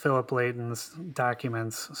of Philip Layton's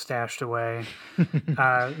documents stashed away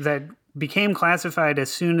that became classified as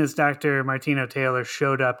soon as Dr. Martino Taylor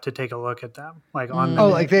showed up to take a look at them. Like on the Oh,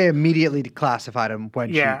 like they immediately declassified him when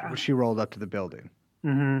Yeah. she rolled up to the building.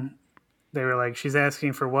 they were like, she's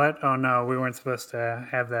asking for what? Oh no, we weren't supposed to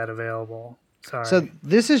have that available. Sorry. So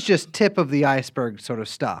this is just tip of the iceberg sort of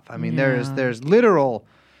stuff. I mean, there's literal,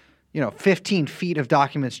 15 feet of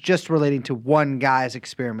documents just relating to one guy's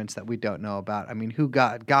experiments that we don't know about. I mean,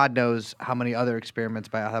 God knows how many other experiments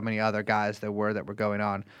by how many other guys there were that were going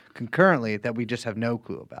on concurrently that we just have no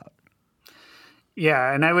clue about.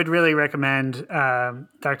 Yeah, and I would really recommend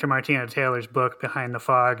Dr. Martina Taylor's book, Behind the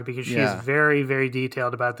Fog, because she's Yeah. very, very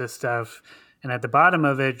detailed about this stuff. And at the bottom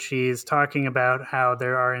of it, she's talking about how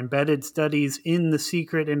there are embedded studies in the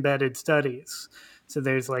secret embedded studies. So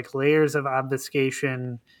there's like layers of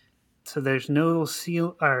obfuscation. So there's no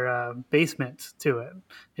seal or basement to it.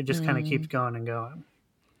 It just kind of keeps going and going.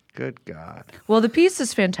 Good God. Well, the piece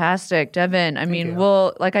is fantastic, Devin. I mean, you.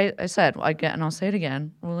 well, like I said, and I'll say it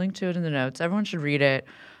again. We'll link to it in the notes. Everyone should read it.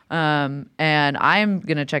 And I'm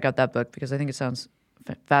gonna check out that book because I think it sounds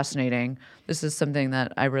fascinating. This is something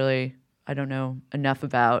that I don't know enough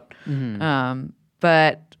about.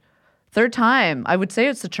 But third time, I would say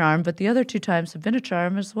it's a charm, but the other 2 times have been a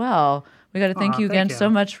charm as well. We got to thank you again so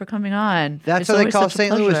much for coming on. That's It's what they always call such a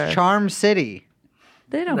St. Louis, pleasure. Charm City.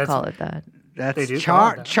 They don't That's- call it that. That's They do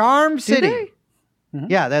call it that. Charm City. they?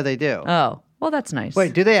 Yeah, there they do. Oh, well, that's nice.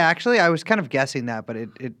 Wait, do they actually? I was kind of guessing that, but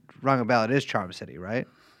it rung a bell. It is Charm City, right?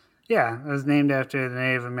 Yeah, it was named after the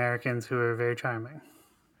Native Americans who were very charming.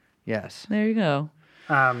 Yes. There you go.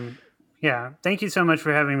 Yeah, thank you so much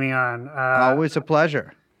for having me on. Always a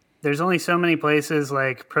pleasure. There's only so many places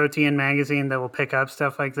like Protein Magazine that will pick up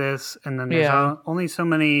stuff like this, and then there's Yeah. only so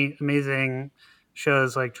many amazing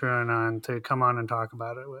shows like True and On to come on and talk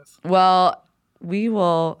about it with. Well, we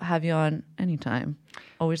will have you on anytime.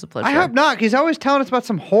 Always a pleasure. I hope not, because he's always telling us about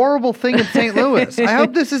some horrible thing in St. Louis. I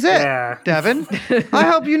hope this is it, Yeah. Devin. I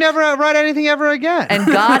hope you never write anything ever again. And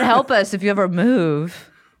God help us if you ever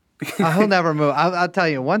move. He'll never move. I'll tell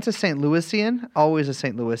you, once a St. Louisian, always a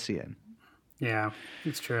St. Louisian. Yeah,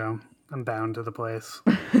 it's true. I'm bound to the place.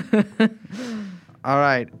 All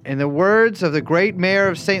right. In the words of the great mayor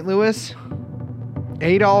of St. Louis,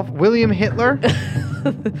 William Hitler,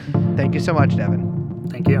 thank you so much, Devin.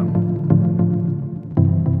 Thank you.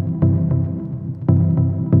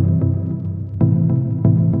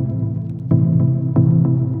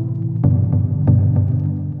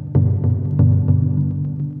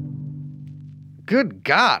 Good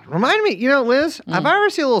God. Remind me, Liz, if I ever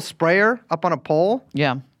see a little sprayer up on a pole,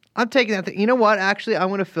 Yeah. I'm taking that thing. You know what? Actually, I'm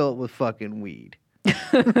going to fill it with fucking weed.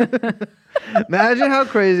 Imagine how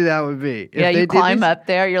crazy that would be. If Yeah, they you did climb these- up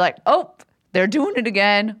there. You're like, oh, they're doing it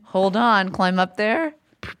again. Hold on. Climb up there.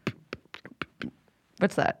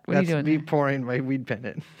 What's that? What That's are you doing? me there? pouring my weed pen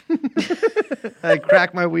in. I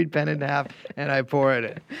crack my weed pen in half and I pour it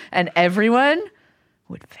in. And everyone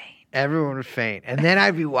would faint. Everyone would faint. And then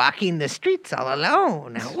I'd be walking the streets all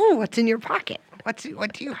alone. Ooh, what's in your pocket? What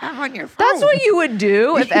do you have on your phone? That's what you would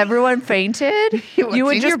do if everyone fainted. What's You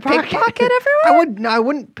would in just your pocket? pickpocket everyone? I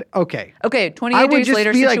wouldn't. Okay. Okay, I 28 would days just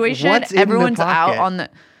later be like, situation, what's in the everyone's out pocket? on the,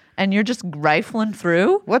 and you're just rifling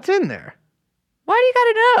through? What's in there? Why do you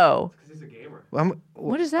gotta know?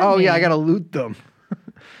 What does that Oh yeah, I mean? gotta loot them.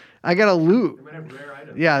 I gotta loot. They might have rare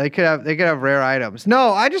items. Yeah, they could have rare items.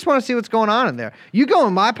 No, I just want to see what's going on in there. You go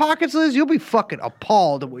in my pockets, Liz, you'll be fucking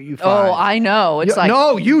appalled at what you find. Oh, I know. It's like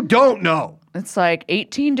no, you don't know. it's like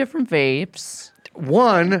 18 different vapes,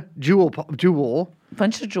 One jewel.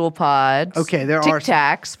 bunch of jewel pods. Okay, there Tic are-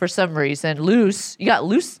 Tacs for some reason. Loose. You got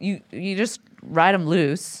loose. You just ride them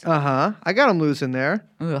loose. I got them loose in there.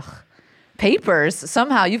 Ugh. Papers.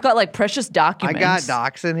 Somehow you've got like precious I documents. got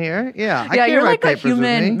docs in here. Yeah, I Yeah, carry you're my like a papers with me.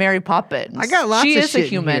 human Mary Poppins. I got lots She of is shit a in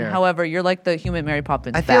human. here. However, you're like the human Mary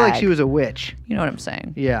Poppins. I feel like bag. she was a witch. You know what I'm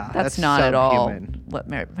saying? Yeah, That's that's not at all. subhuman. What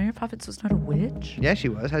Mary Poppins was not a witch. Yeah, she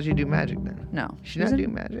was. How'd you do magic then? No, She not do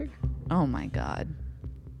magic? Oh my God.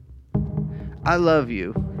 I love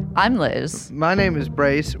you. I'm Liz. My name is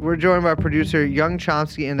Brace. We're joined by producer Young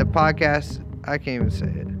Chomsky, and the podcast, I can't even say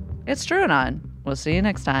it. It's True and On. We'll see you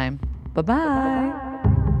next time. Bye bye.